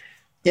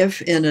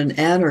 If in an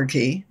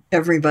anarchy,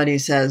 everybody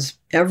says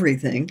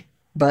everything,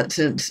 but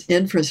since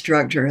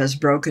infrastructure has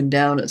broken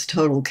down, it's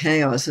total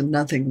chaos and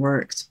nothing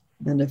works.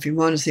 And if you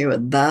want to see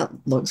what that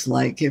looks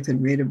like, you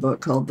can read a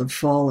book called The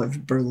Fall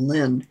of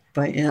Berlin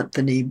by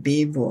Anthony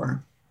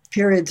Beevor.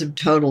 Periods of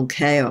total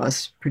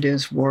chaos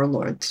produce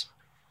warlords.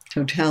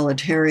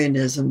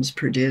 Totalitarianisms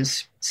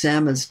produce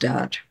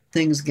samizdat.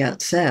 Things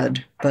get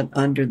said, but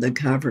under the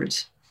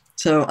covers.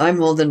 So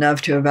I'm old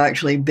enough to have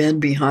actually been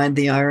behind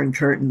the Iron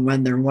Curtain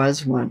when there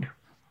was one.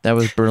 That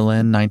was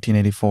Berlin,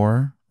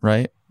 1984,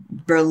 right?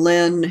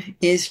 Berlin,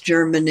 East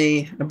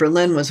Germany.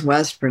 Berlin was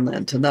West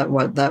Berlin, so that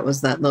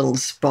was that little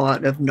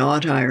spot of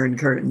not Iron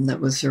Curtain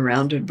that was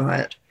surrounded by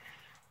it.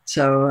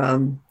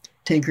 So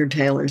Tinker,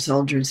 Tailor,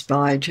 Soldier,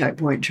 Spy,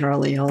 Checkpoint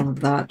Charlie, all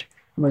of that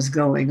was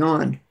going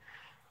on.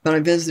 But I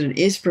visited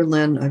East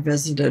Berlin, I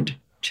visited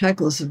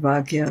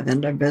Czechoslovakia,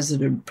 and I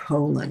visited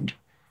Poland,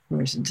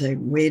 or I should say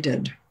we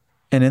did.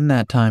 And in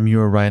that time, you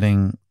were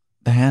writing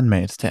The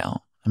Handmaid's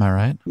Tale, am I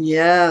right?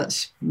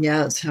 Yes,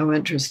 how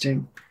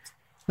interesting.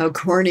 How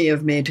corny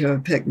of me to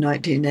have picked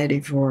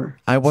 1984.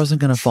 I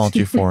wasn't going to fault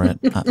you for it.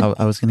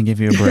 I was going to give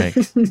you a break.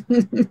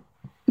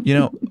 You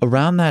know,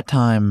 around that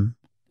time,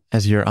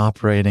 as you're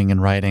operating and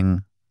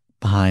writing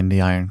behind the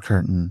Iron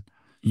Curtain,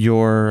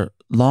 your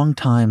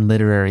longtime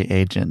literary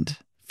agent,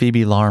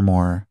 Phoebe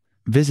Larmore,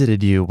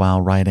 visited you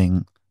while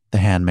writing The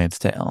Handmaid's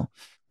Tale.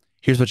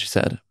 Here's what she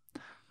said.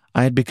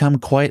 I had become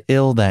quite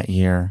ill that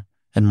year,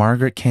 and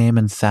Margaret came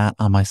and sat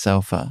on my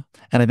sofa,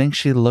 and I think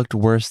she looked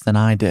worse than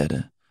I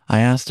did. I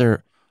asked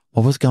her,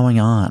 what was going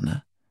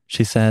on?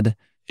 She said,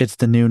 it's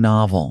the new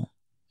novel.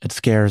 It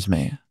scares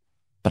me,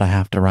 but I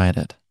have to write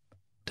it.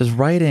 Does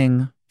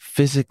writing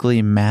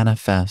physically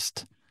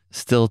manifest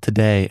still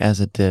today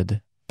as it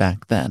did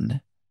back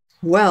then?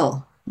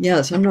 Well,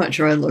 yes, I'm not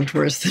sure I looked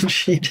worse than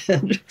she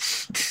did.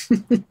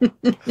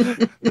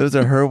 Those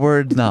are her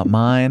words, not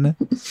mine.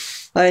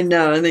 I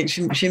know. I think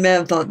she may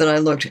have thought that I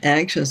looked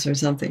anxious or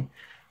something.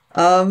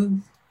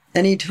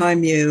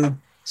 Anytime you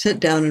sit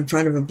down in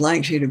front of a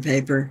blank sheet of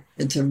paper,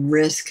 it's a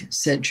risk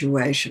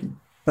situation.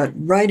 But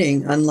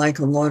writing, unlike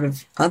a lot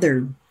of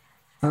other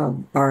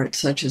arts,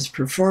 such as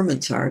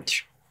performance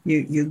arts,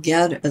 you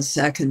get a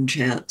second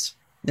chance.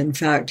 In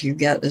fact, you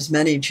get as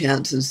many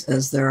chances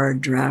as there are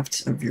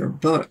drafts of your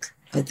book.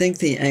 I think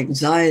the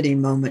anxiety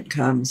moment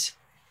comes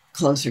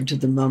closer to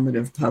the moment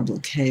of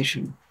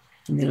publication.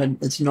 I mean,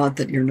 it's not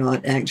that you're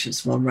not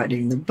anxious while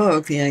writing the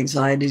book. The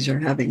anxieties are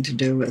having to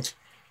do with,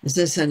 is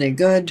this any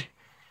good?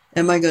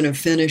 Am I going to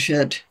finish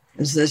it?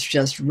 Is this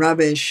just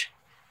rubbish?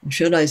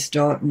 Should I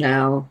stop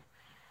now?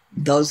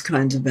 Those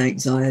kinds of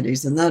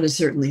anxieties. And that has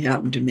certainly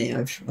happened to me.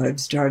 I've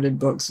started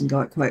books and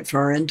got quite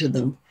far into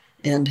them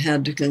and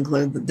had to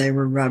conclude that they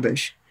were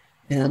rubbish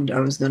and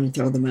I was going to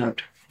throw them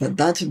out. But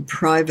that's a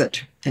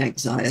private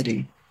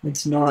anxiety.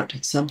 It's not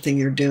something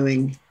you're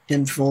doing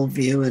in full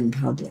view in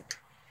public.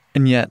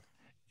 And yet,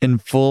 in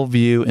full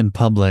view in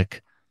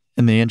public,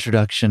 in the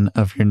introduction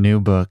of your new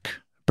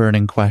book,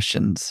 Burning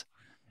Questions,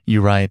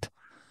 you write,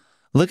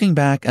 looking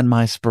back at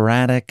my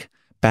sporadic,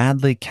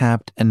 badly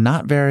kept, and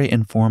not very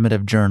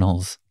informative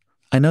journals,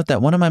 I note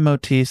that one of my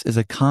motifs is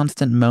a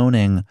constant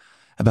moaning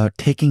about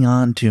taking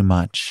on too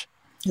much.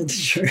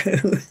 It's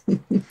true.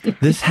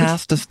 This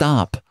has to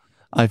stop,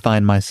 I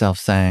find myself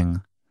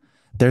saying.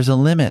 There's a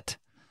limit.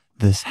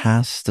 This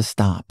has to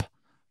stop.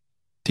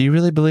 Do you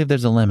really believe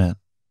there's a limit?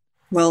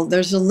 Well,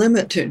 there's a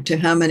limit to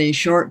how many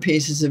short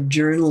pieces of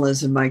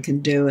journalism I can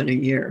do in a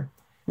year.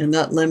 And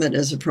that limit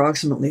is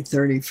approximately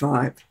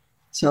 35.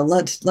 So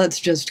let's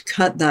just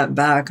cut that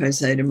back, I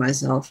say to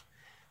myself,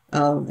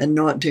 and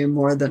not do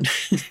more than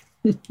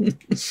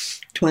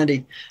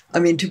 20. I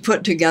mean, to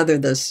put together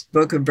this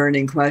book of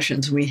Burning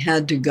Questions, we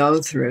had to go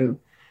through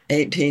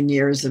 18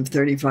 years of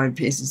 35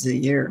 pieces a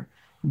year.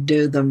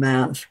 Do the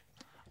math.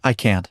 I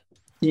can't.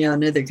 Yeah,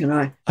 neither can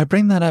I. I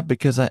bring that up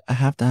because I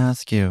have to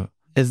ask you,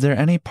 is there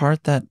any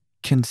part that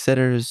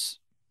considers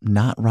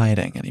not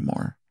writing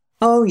anymore?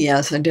 Oh,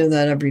 yes, I do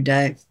that every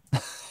day.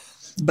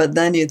 But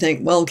then you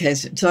think, well, okay,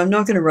 so I'm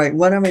not going to write.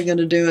 What am I going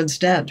to do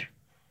instead?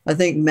 I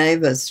think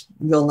Mavis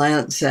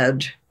Gallant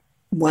said,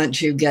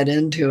 once you get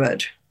into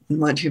it, and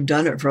once you've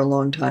done it for a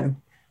long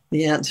time,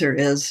 the answer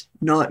is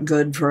not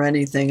good for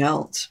anything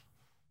else.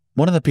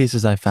 One of the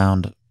pieces I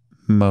found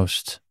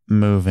most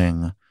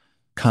moving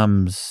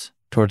comes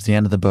towards the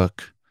end of the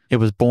book. It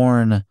was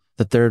born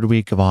the third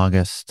week of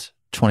August,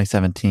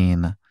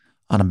 2017,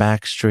 on a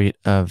back street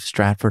of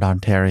Stratford,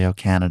 Ontario,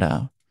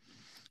 Canada.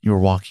 You were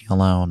walking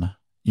alone.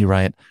 You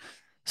write,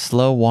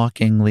 slow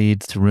walking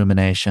leads to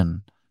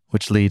rumination,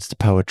 which leads to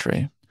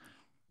poetry.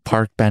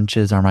 Park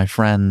benches are my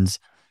friends,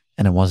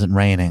 and it wasn't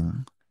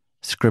raining.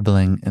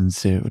 Scribbling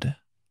ensued.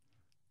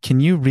 Can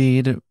you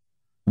read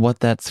what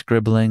that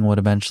scribbling would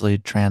eventually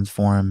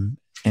transform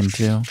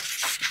into?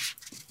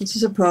 This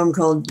is a poem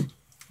called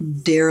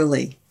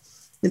Dearly.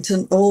 It's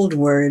an old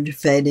word,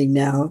 fading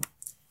now.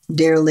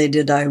 Dearly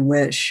did I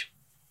wish.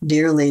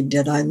 Dearly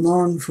did I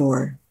long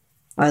for.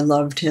 I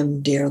loved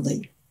him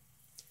dearly.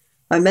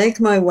 I make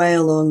my way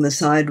along the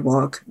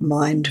sidewalk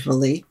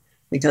mindfully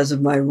because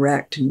of my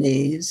wrecked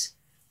knees,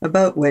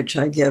 about which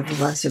I give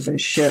less of a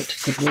shit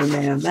than you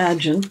may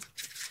imagine,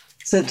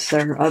 since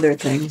there are other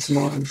things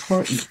more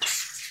important.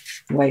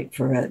 Wait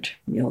for it,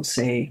 you'll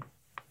see.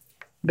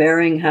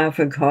 Bearing half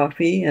a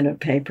coffee in a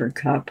paper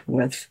cup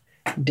with,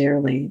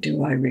 dearly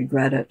do I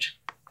regret it,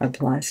 a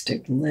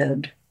plastic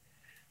lid,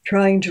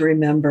 trying to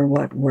remember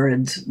what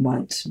words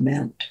once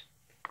meant.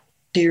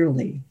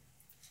 Dearly,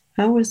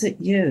 how was it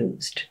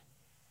used?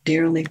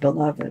 Dearly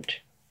beloved.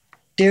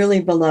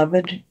 Dearly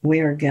beloved, we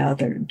are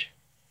gathered.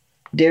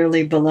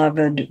 Dearly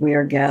beloved, we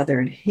are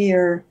gathered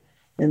here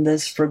in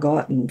this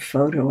forgotten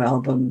photo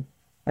album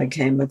I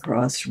came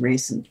across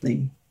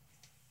recently.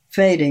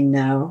 Fading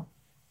now,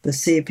 the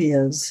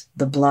sepias,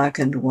 the black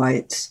and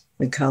whites,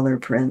 the color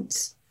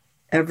prints,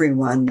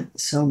 everyone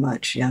so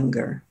much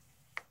younger.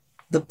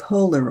 The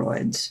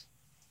Polaroids.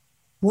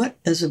 What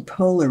is a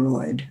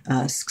Polaroid,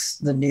 asks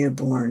the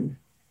newborn.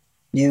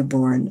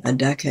 Newborn a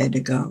decade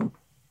ago.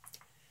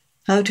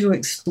 How to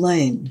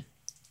explain?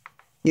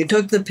 You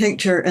took the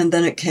picture and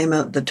then it came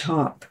out the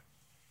top.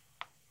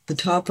 The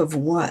top of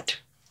what?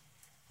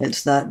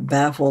 It's that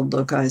baffled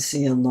look I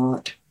see a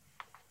lot.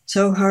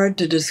 So hard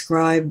to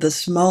describe the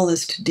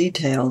smallest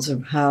details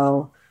of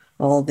how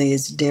all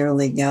these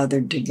dearly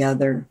gathered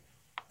together,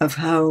 of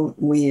how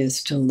we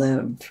used to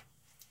live.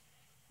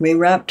 We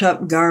wrapped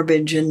up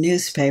garbage in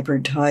newspaper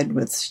tied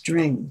with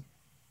string.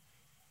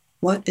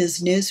 What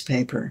is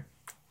newspaper?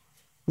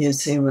 You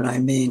see what I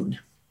mean.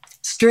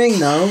 String,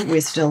 though, we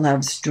still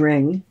have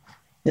string.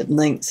 It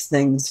links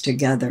things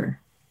together.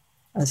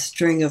 A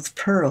string of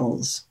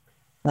pearls,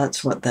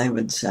 that's what they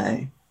would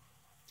say.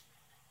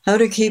 How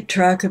to keep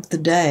track of the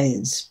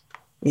days,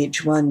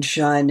 each one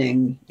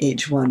shining,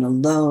 each one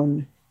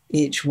alone,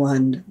 each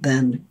one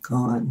then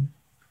gone.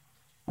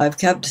 I've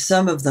kept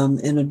some of them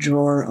in a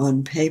drawer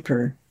on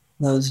paper,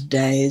 those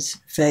days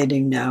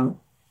fading now.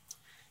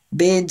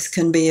 Beads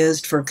can be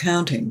used for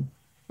counting,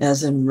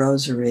 as in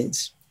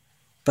rosaries,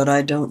 but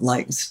I don't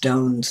like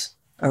stones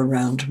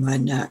around my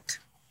neck.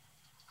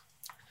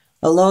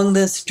 Along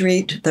this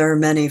street there are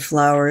many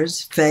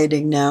flowers,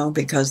 fading now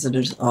because it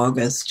is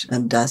August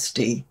and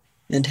dusty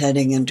and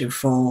heading into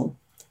fall.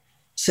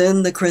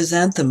 Soon the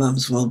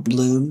chrysanthemums will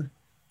bloom,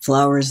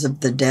 flowers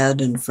of the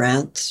dead in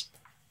France.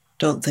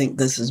 Don't think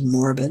this is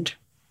morbid.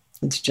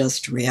 It's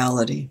just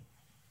reality.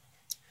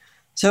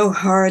 So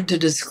hard to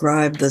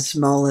describe the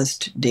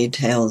smallest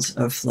details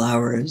of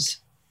flowers.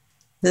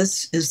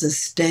 This is the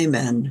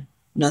stamen,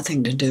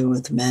 nothing to do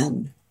with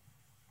men.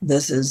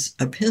 This is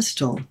a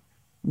pistol,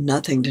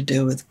 nothing to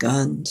do with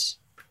guns.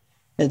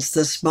 It's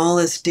the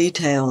smallest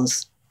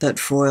details that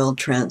foil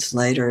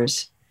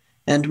translators,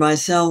 and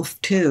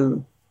myself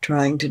too,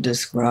 trying to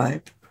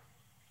describe.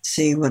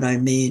 See what I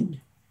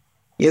mean?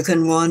 You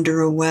can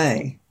wander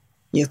away.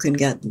 You can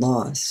get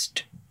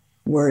lost.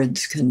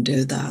 Words can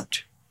do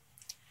that.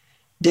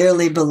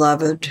 Dearly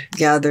beloved,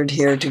 gathered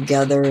here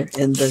together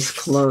in this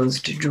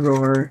closed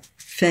drawer,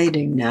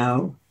 fading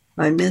now,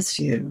 I miss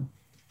you.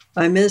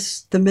 I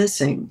miss the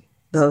missing,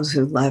 those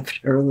who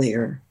left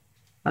earlier.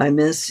 I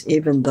miss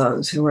even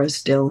those who are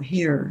still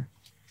here.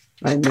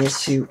 I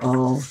miss you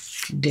all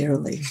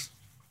dearly.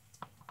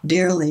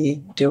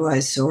 Dearly do I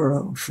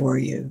sorrow for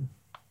you.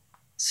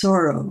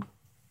 Sorrow,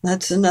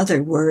 that's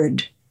another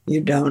word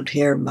you don't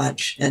hear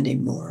much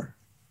anymore.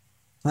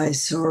 I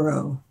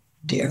sorrow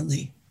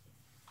dearly.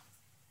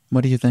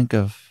 What do you think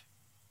of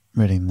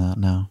reading that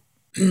now?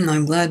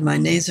 I'm glad my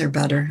knees are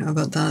better. How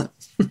about that?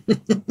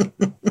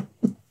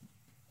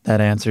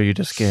 That answer you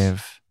just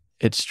gave,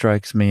 it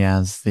strikes me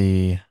as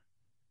the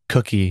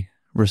cookie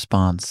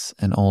response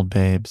in Old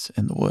Babes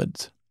in the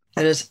Woods.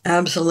 It is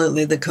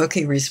absolutely the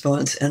cookie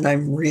response, and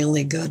I'm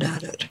really good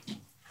at it.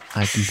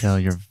 I can tell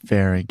you're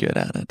very good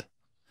at it.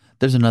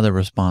 There's another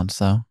response,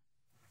 though.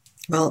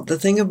 Well, the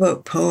thing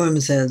about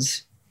poems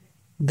is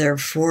they're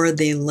for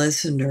the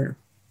listener.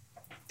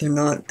 They're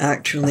not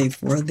actually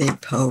for the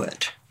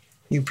poet.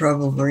 You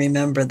probably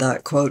remember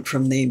that quote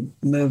from the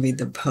movie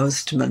The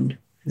Postman,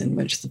 in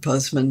which the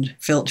postman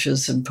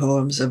filches some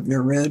poems of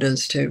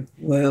Neruda's to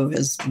woo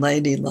his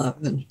lady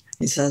love. And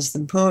he says, the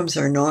poems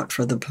are not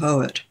for the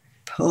poet.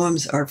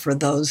 Poems are for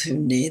those who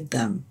need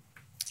them.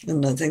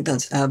 And I think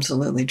that's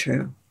absolutely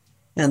true.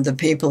 And the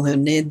people who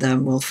need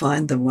them will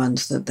find the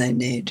ones that they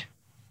need.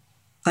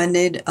 I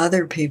need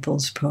other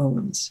people's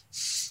poems.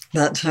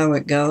 That's how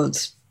it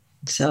goes.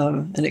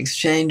 So, an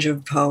exchange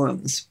of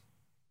poems.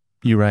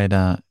 You write,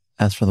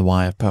 as for the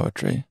why of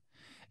poetry,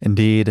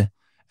 indeed,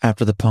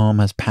 after the poem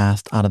has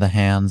passed out of the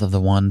hands of the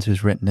ones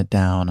who's written it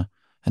down,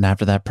 and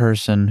after that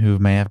person who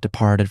may have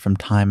departed from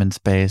time and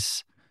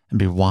space and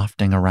be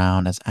wafting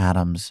around as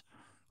atoms,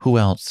 who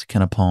else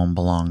can a poem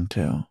belong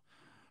to?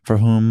 For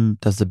whom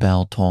does the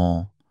bell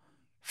toll?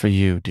 For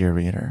you, dear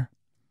reader.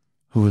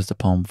 Who is the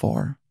poem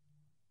for?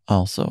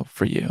 Also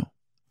for you.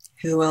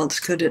 Who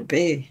else could it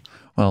be?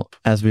 Well,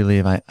 as we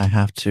leave, I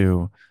have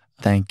to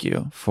thank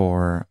you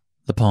for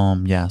the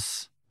poem,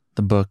 yes,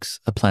 the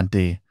books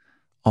aplenty,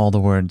 all the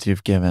words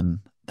you've given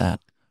that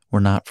were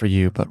not for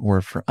you but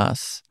were for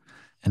us.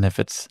 And if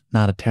it's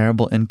not a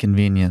terrible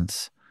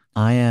inconvenience,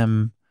 I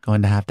am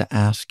going to have to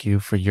ask you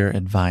for your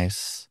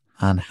advice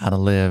on how to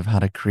live, how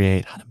to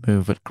create, how to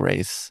move with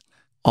grace,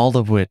 all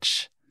of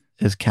which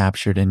is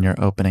captured in your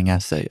opening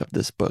essay of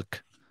this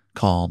book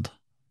called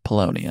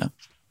Polonia.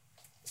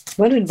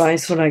 What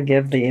advice would I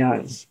give the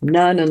young?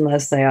 None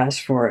unless they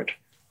ask for it.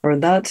 Or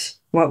that's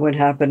what would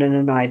happen in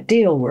an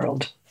ideal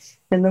world.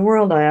 In the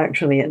world I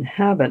actually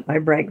inhabit, I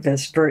break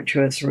this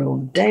virtuous rule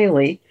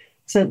daily,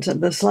 since at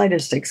the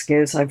slightest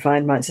excuse I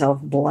find myself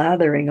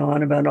blathering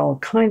on about all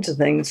kinds of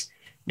things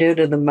due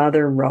to the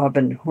mother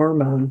robin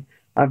hormone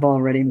I've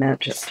already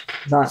mentioned.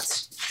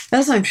 Thus,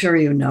 as I'm sure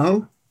you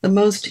know, the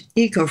most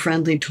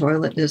eco-friendly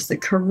toilet is the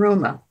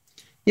Karoma.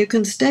 You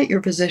can state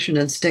your position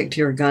and stick to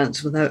your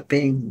guns without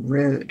being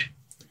rude.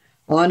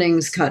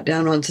 Awnings cut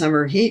down on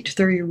summer heat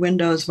through your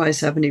windows by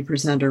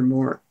 70% or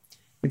more.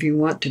 If you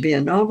want to be a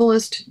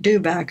novelist, do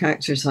back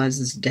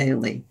exercises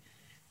daily.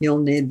 You'll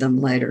need them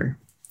later.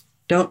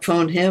 Don't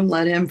phone him,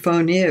 let him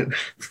phone you.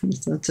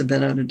 That's a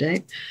bit out of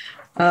date.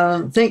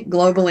 Think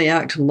globally,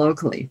 act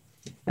locally.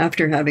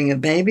 After having a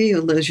baby,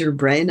 you lose your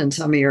brain and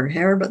some of your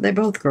hair, but they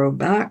both grow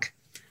back.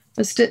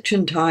 A stitch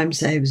in time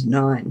saves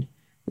 9.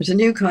 There's a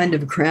new kind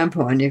of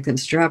crampon you can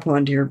strap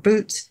onto your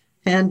boots,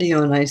 handy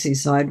on icy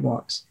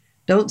sidewalks.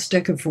 Don't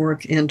stick a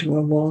fork into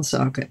a wall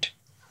socket.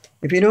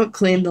 If you don't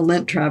clean the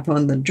lint trap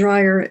on the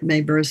dryer, it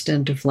may burst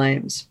into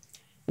flames.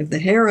 If the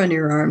hair on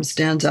your arm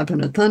stands up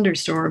in a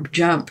thunderstorm,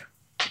 jump.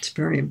 It's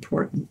very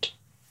important.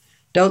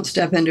 Don't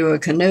step into a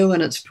canoe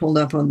when it's pulled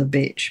up on the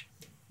beach.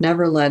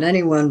 Never let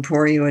anyone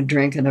pour you a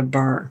drink in a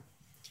bar.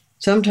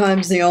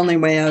 Sometimes the only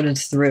way out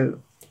is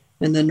through.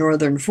 In the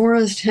northern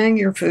forest, hang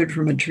your food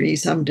from a tree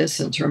some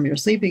distance from your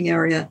sleeping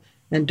area,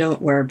 and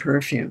don't wear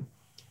perfume.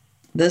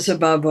 This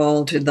above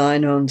all, to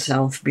thine own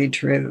self be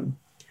true.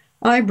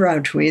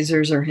 Eyebrow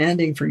tweezers are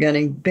handy for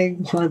getting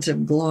big wads of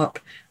glop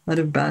out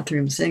of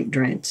bathroom sink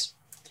drains.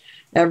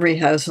 Every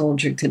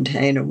household should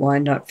contain a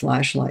wind-up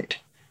flashlight.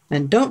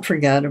 And don't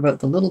forget about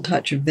the little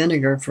touch of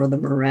vinegar for the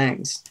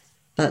meringues.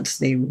 That's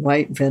the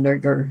white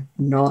vinegar,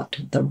 not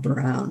the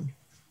brown.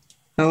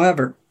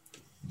 However,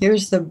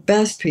 here's the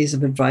best piece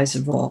of advice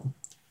of all.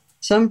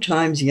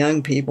 Sometimes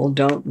young people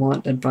don't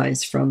want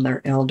advice from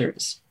their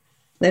elders.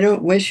 They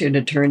don't wish you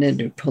to turn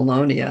into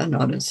Polonia,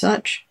 not as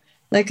such.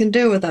 They can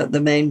do without the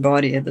main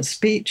body of the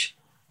speech,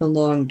 the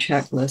long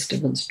checklist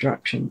of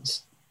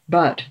instructions.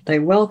 But they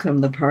welcome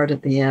the part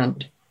at the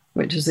end,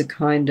 which is a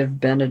kind of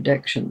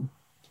benediction.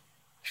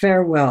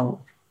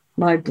 Farewell,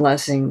 my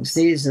blessings,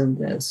 these and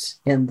this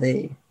in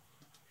thee.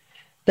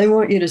 They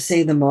want you to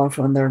see them off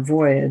on their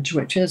voyage,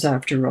 which is,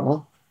 after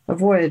all, a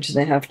voyage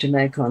they have to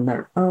make on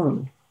their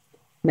own.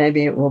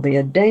 Maybe it will be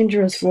a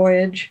dangerous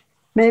voyage.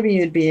 Maybe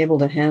you'd be able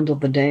to handle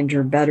the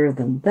danger better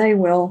than they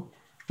will,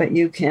 but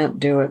you can't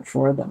do it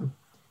for them.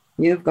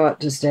 You've got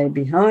to stay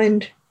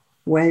behind,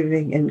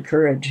 waving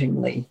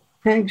encouragingly,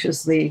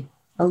 anxiously,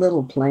 a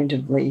little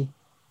plaintively,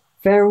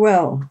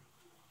 farewell,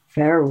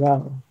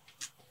 farewell.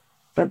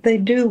 But they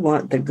do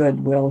want the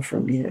goodwill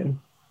from you.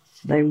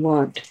 They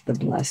want the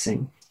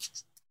blessing.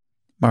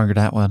 Margaret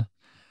Atwood,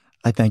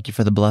 I thank you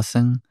for the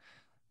blessing,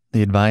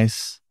 the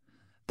advice,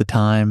 the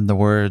time, the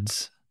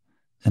words,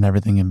 and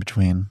everything in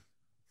between.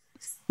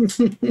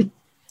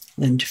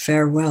 And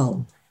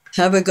farewell.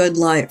 Have a good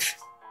life.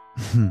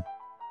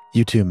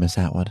 You too, Miss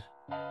Atwood.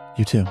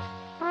 You too.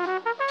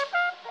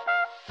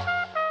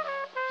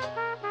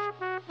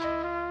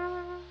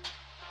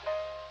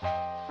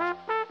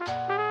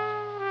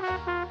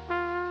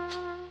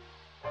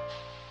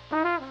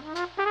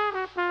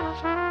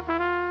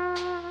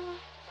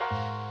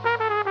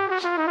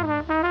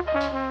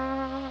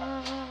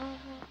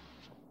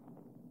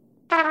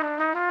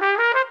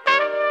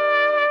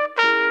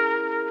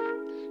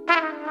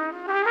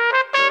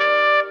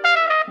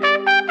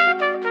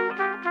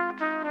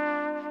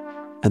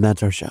 And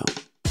that's our show.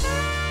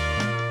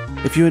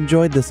 If you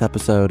enjoyed this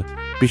episode,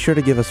 be sure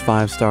to give us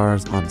 5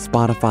 stars on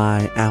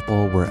Spotify,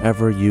 Apple,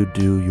 wherever you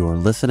do your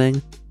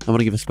listening. I want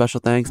to give a special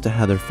thanks to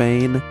Heather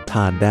Fain,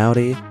 Todd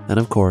Dowdy, and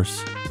of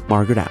course,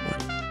 Margaret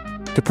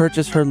Atwood. To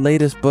purchase her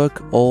latest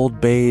book, Old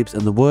Babes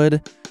in the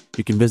Wood,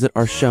 you can visit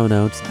our show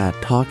notes at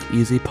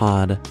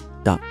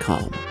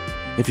talkeasypod.com.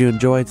 If you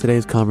enjoyed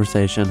today's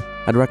conversation,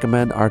 I'd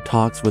recommend our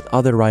talks with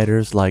other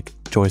writers like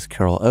Joyce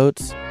Carol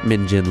Oates,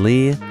 Min-Jin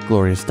Lee,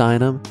 Gloria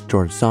Steinem,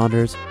 George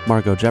Saunders,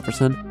 Margot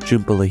Jefferson,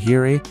 Jhumpa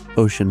Lahiri,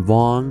 Ocean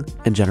Vuong,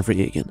 and Jennifer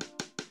Egan.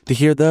 To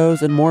hear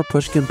those and more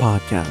Pushkin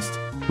podcasts,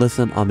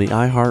 listen on the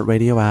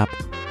iHeartRadio app,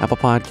 Apple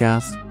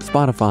Podcasts,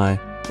 Spotify,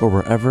 or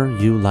wherever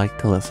you like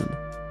to listen.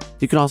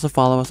 You can also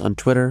follow us on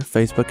Twitter,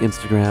 Facebook,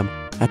 Instagram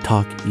at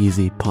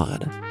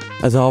TalkEasyPod.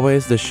 As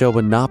always, this show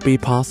would not be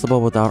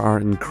possible without our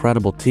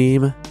incredible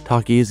team.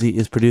 Talk Easy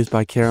is produced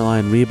by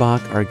Caroline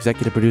Reebok. Our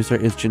executive producer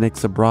is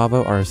Janixa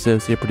Bravo. Our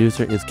associate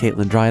producer is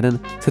Caitlin Dryden.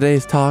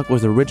 Today's talk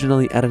was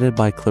originally edited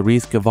by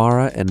Clarice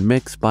Guevara and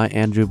mixed by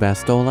Andrew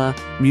Bastola.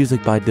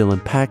 Music by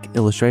Dylan Peck.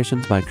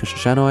 Illustrations by Krisha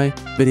Shenoy.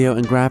 Video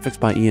and graphics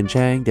by Ian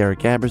Chang, Derek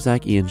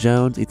Gaberzak, Ian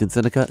Jones, Ethan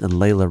Seneca, and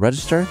Layla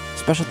Register.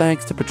 Special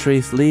thanks to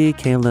Patrice Lee,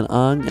 Kaylin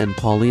Ung, and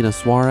Paulina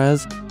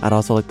Suarez. I'd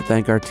also like to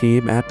thank our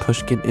team at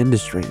Pushkin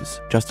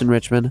Industries. Justin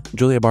Richmond,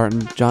 Julia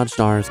Barton, John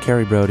Schnars,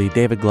 Carrie Brody,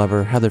 David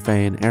Glover, Heather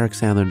Fain, Eric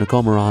Sandler,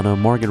 Nicole Morano,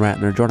 Morgan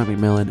Ratner, Jordan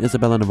McMillan,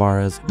 Isabella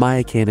Navarez,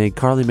 Maya Koenig,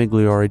 Carly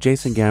Migliori,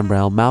 Jason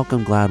Gambrell,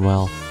 Malcolm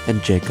Gladwell,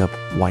 and Jacob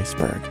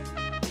Weisberg.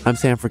 I'm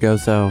Sam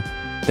Fragoso.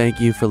 Thank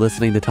you for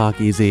listening to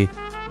Talk Easy.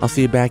 I'll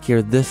see you back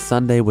here this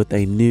Sunday with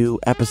a new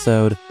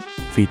episode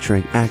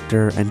featuring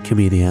actor and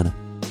comedian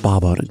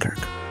Bob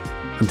Odenkirk.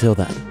 Until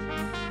then,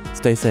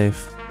 stay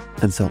safe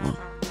and so long.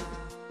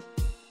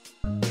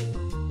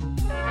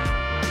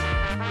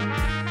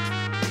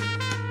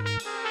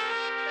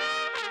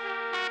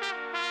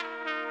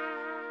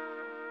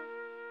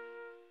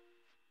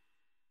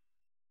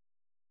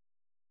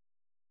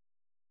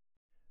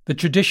 The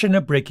tradition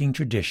of breaking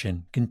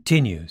tradition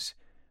continues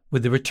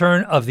with the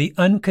return of the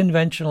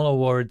Unconventional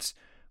Awards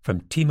from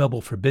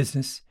T-Mobile for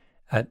Business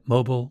at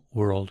Mobile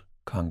World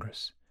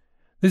Congress.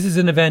 This is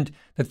an event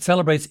that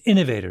celebrates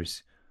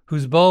innovators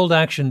whose bold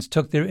actions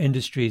took their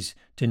industries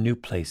to new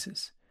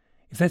places.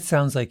 If that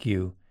sounds like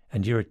you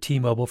and you're a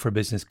T-Mobile for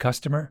Business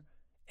customer,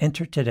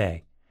 enter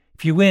today.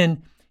 If you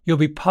win, you'll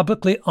be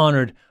publicly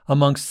honored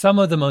amongst some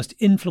of the most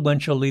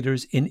influential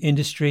leaders in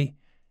industry,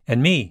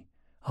 and me,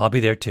 I'll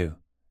be there too.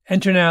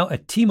 Enter now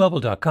at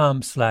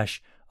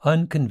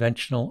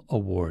T-Mobile.com/unconventional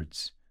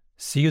awards.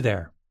 See you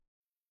there.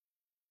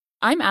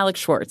 I'm Alex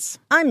Schwartz.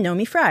 I'm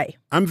Nomi Fry.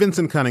 I'm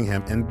Vincent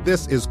Cunningham, and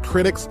this is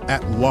Critics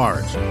at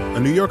Large, a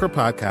New Yorker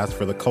podcast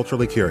for the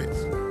culturally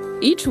curious.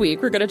 Each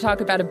week, we're going to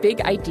talk about a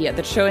big idea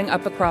that's showing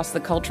up across the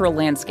cultural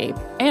landscape,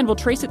 and we'll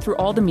trace it through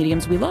all the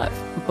mediums we love: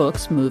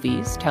 books,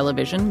 movies,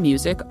 television,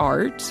 music,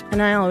 art.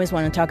 And I always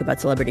want to talk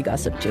about celebrity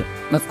gossip, too.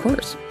 Of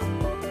course.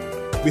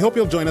 We hope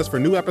you'll join us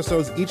for new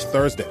episodes each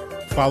Thursday.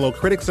 Follow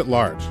Critics at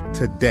Large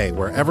today,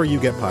 wherever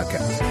you get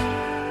podcasts.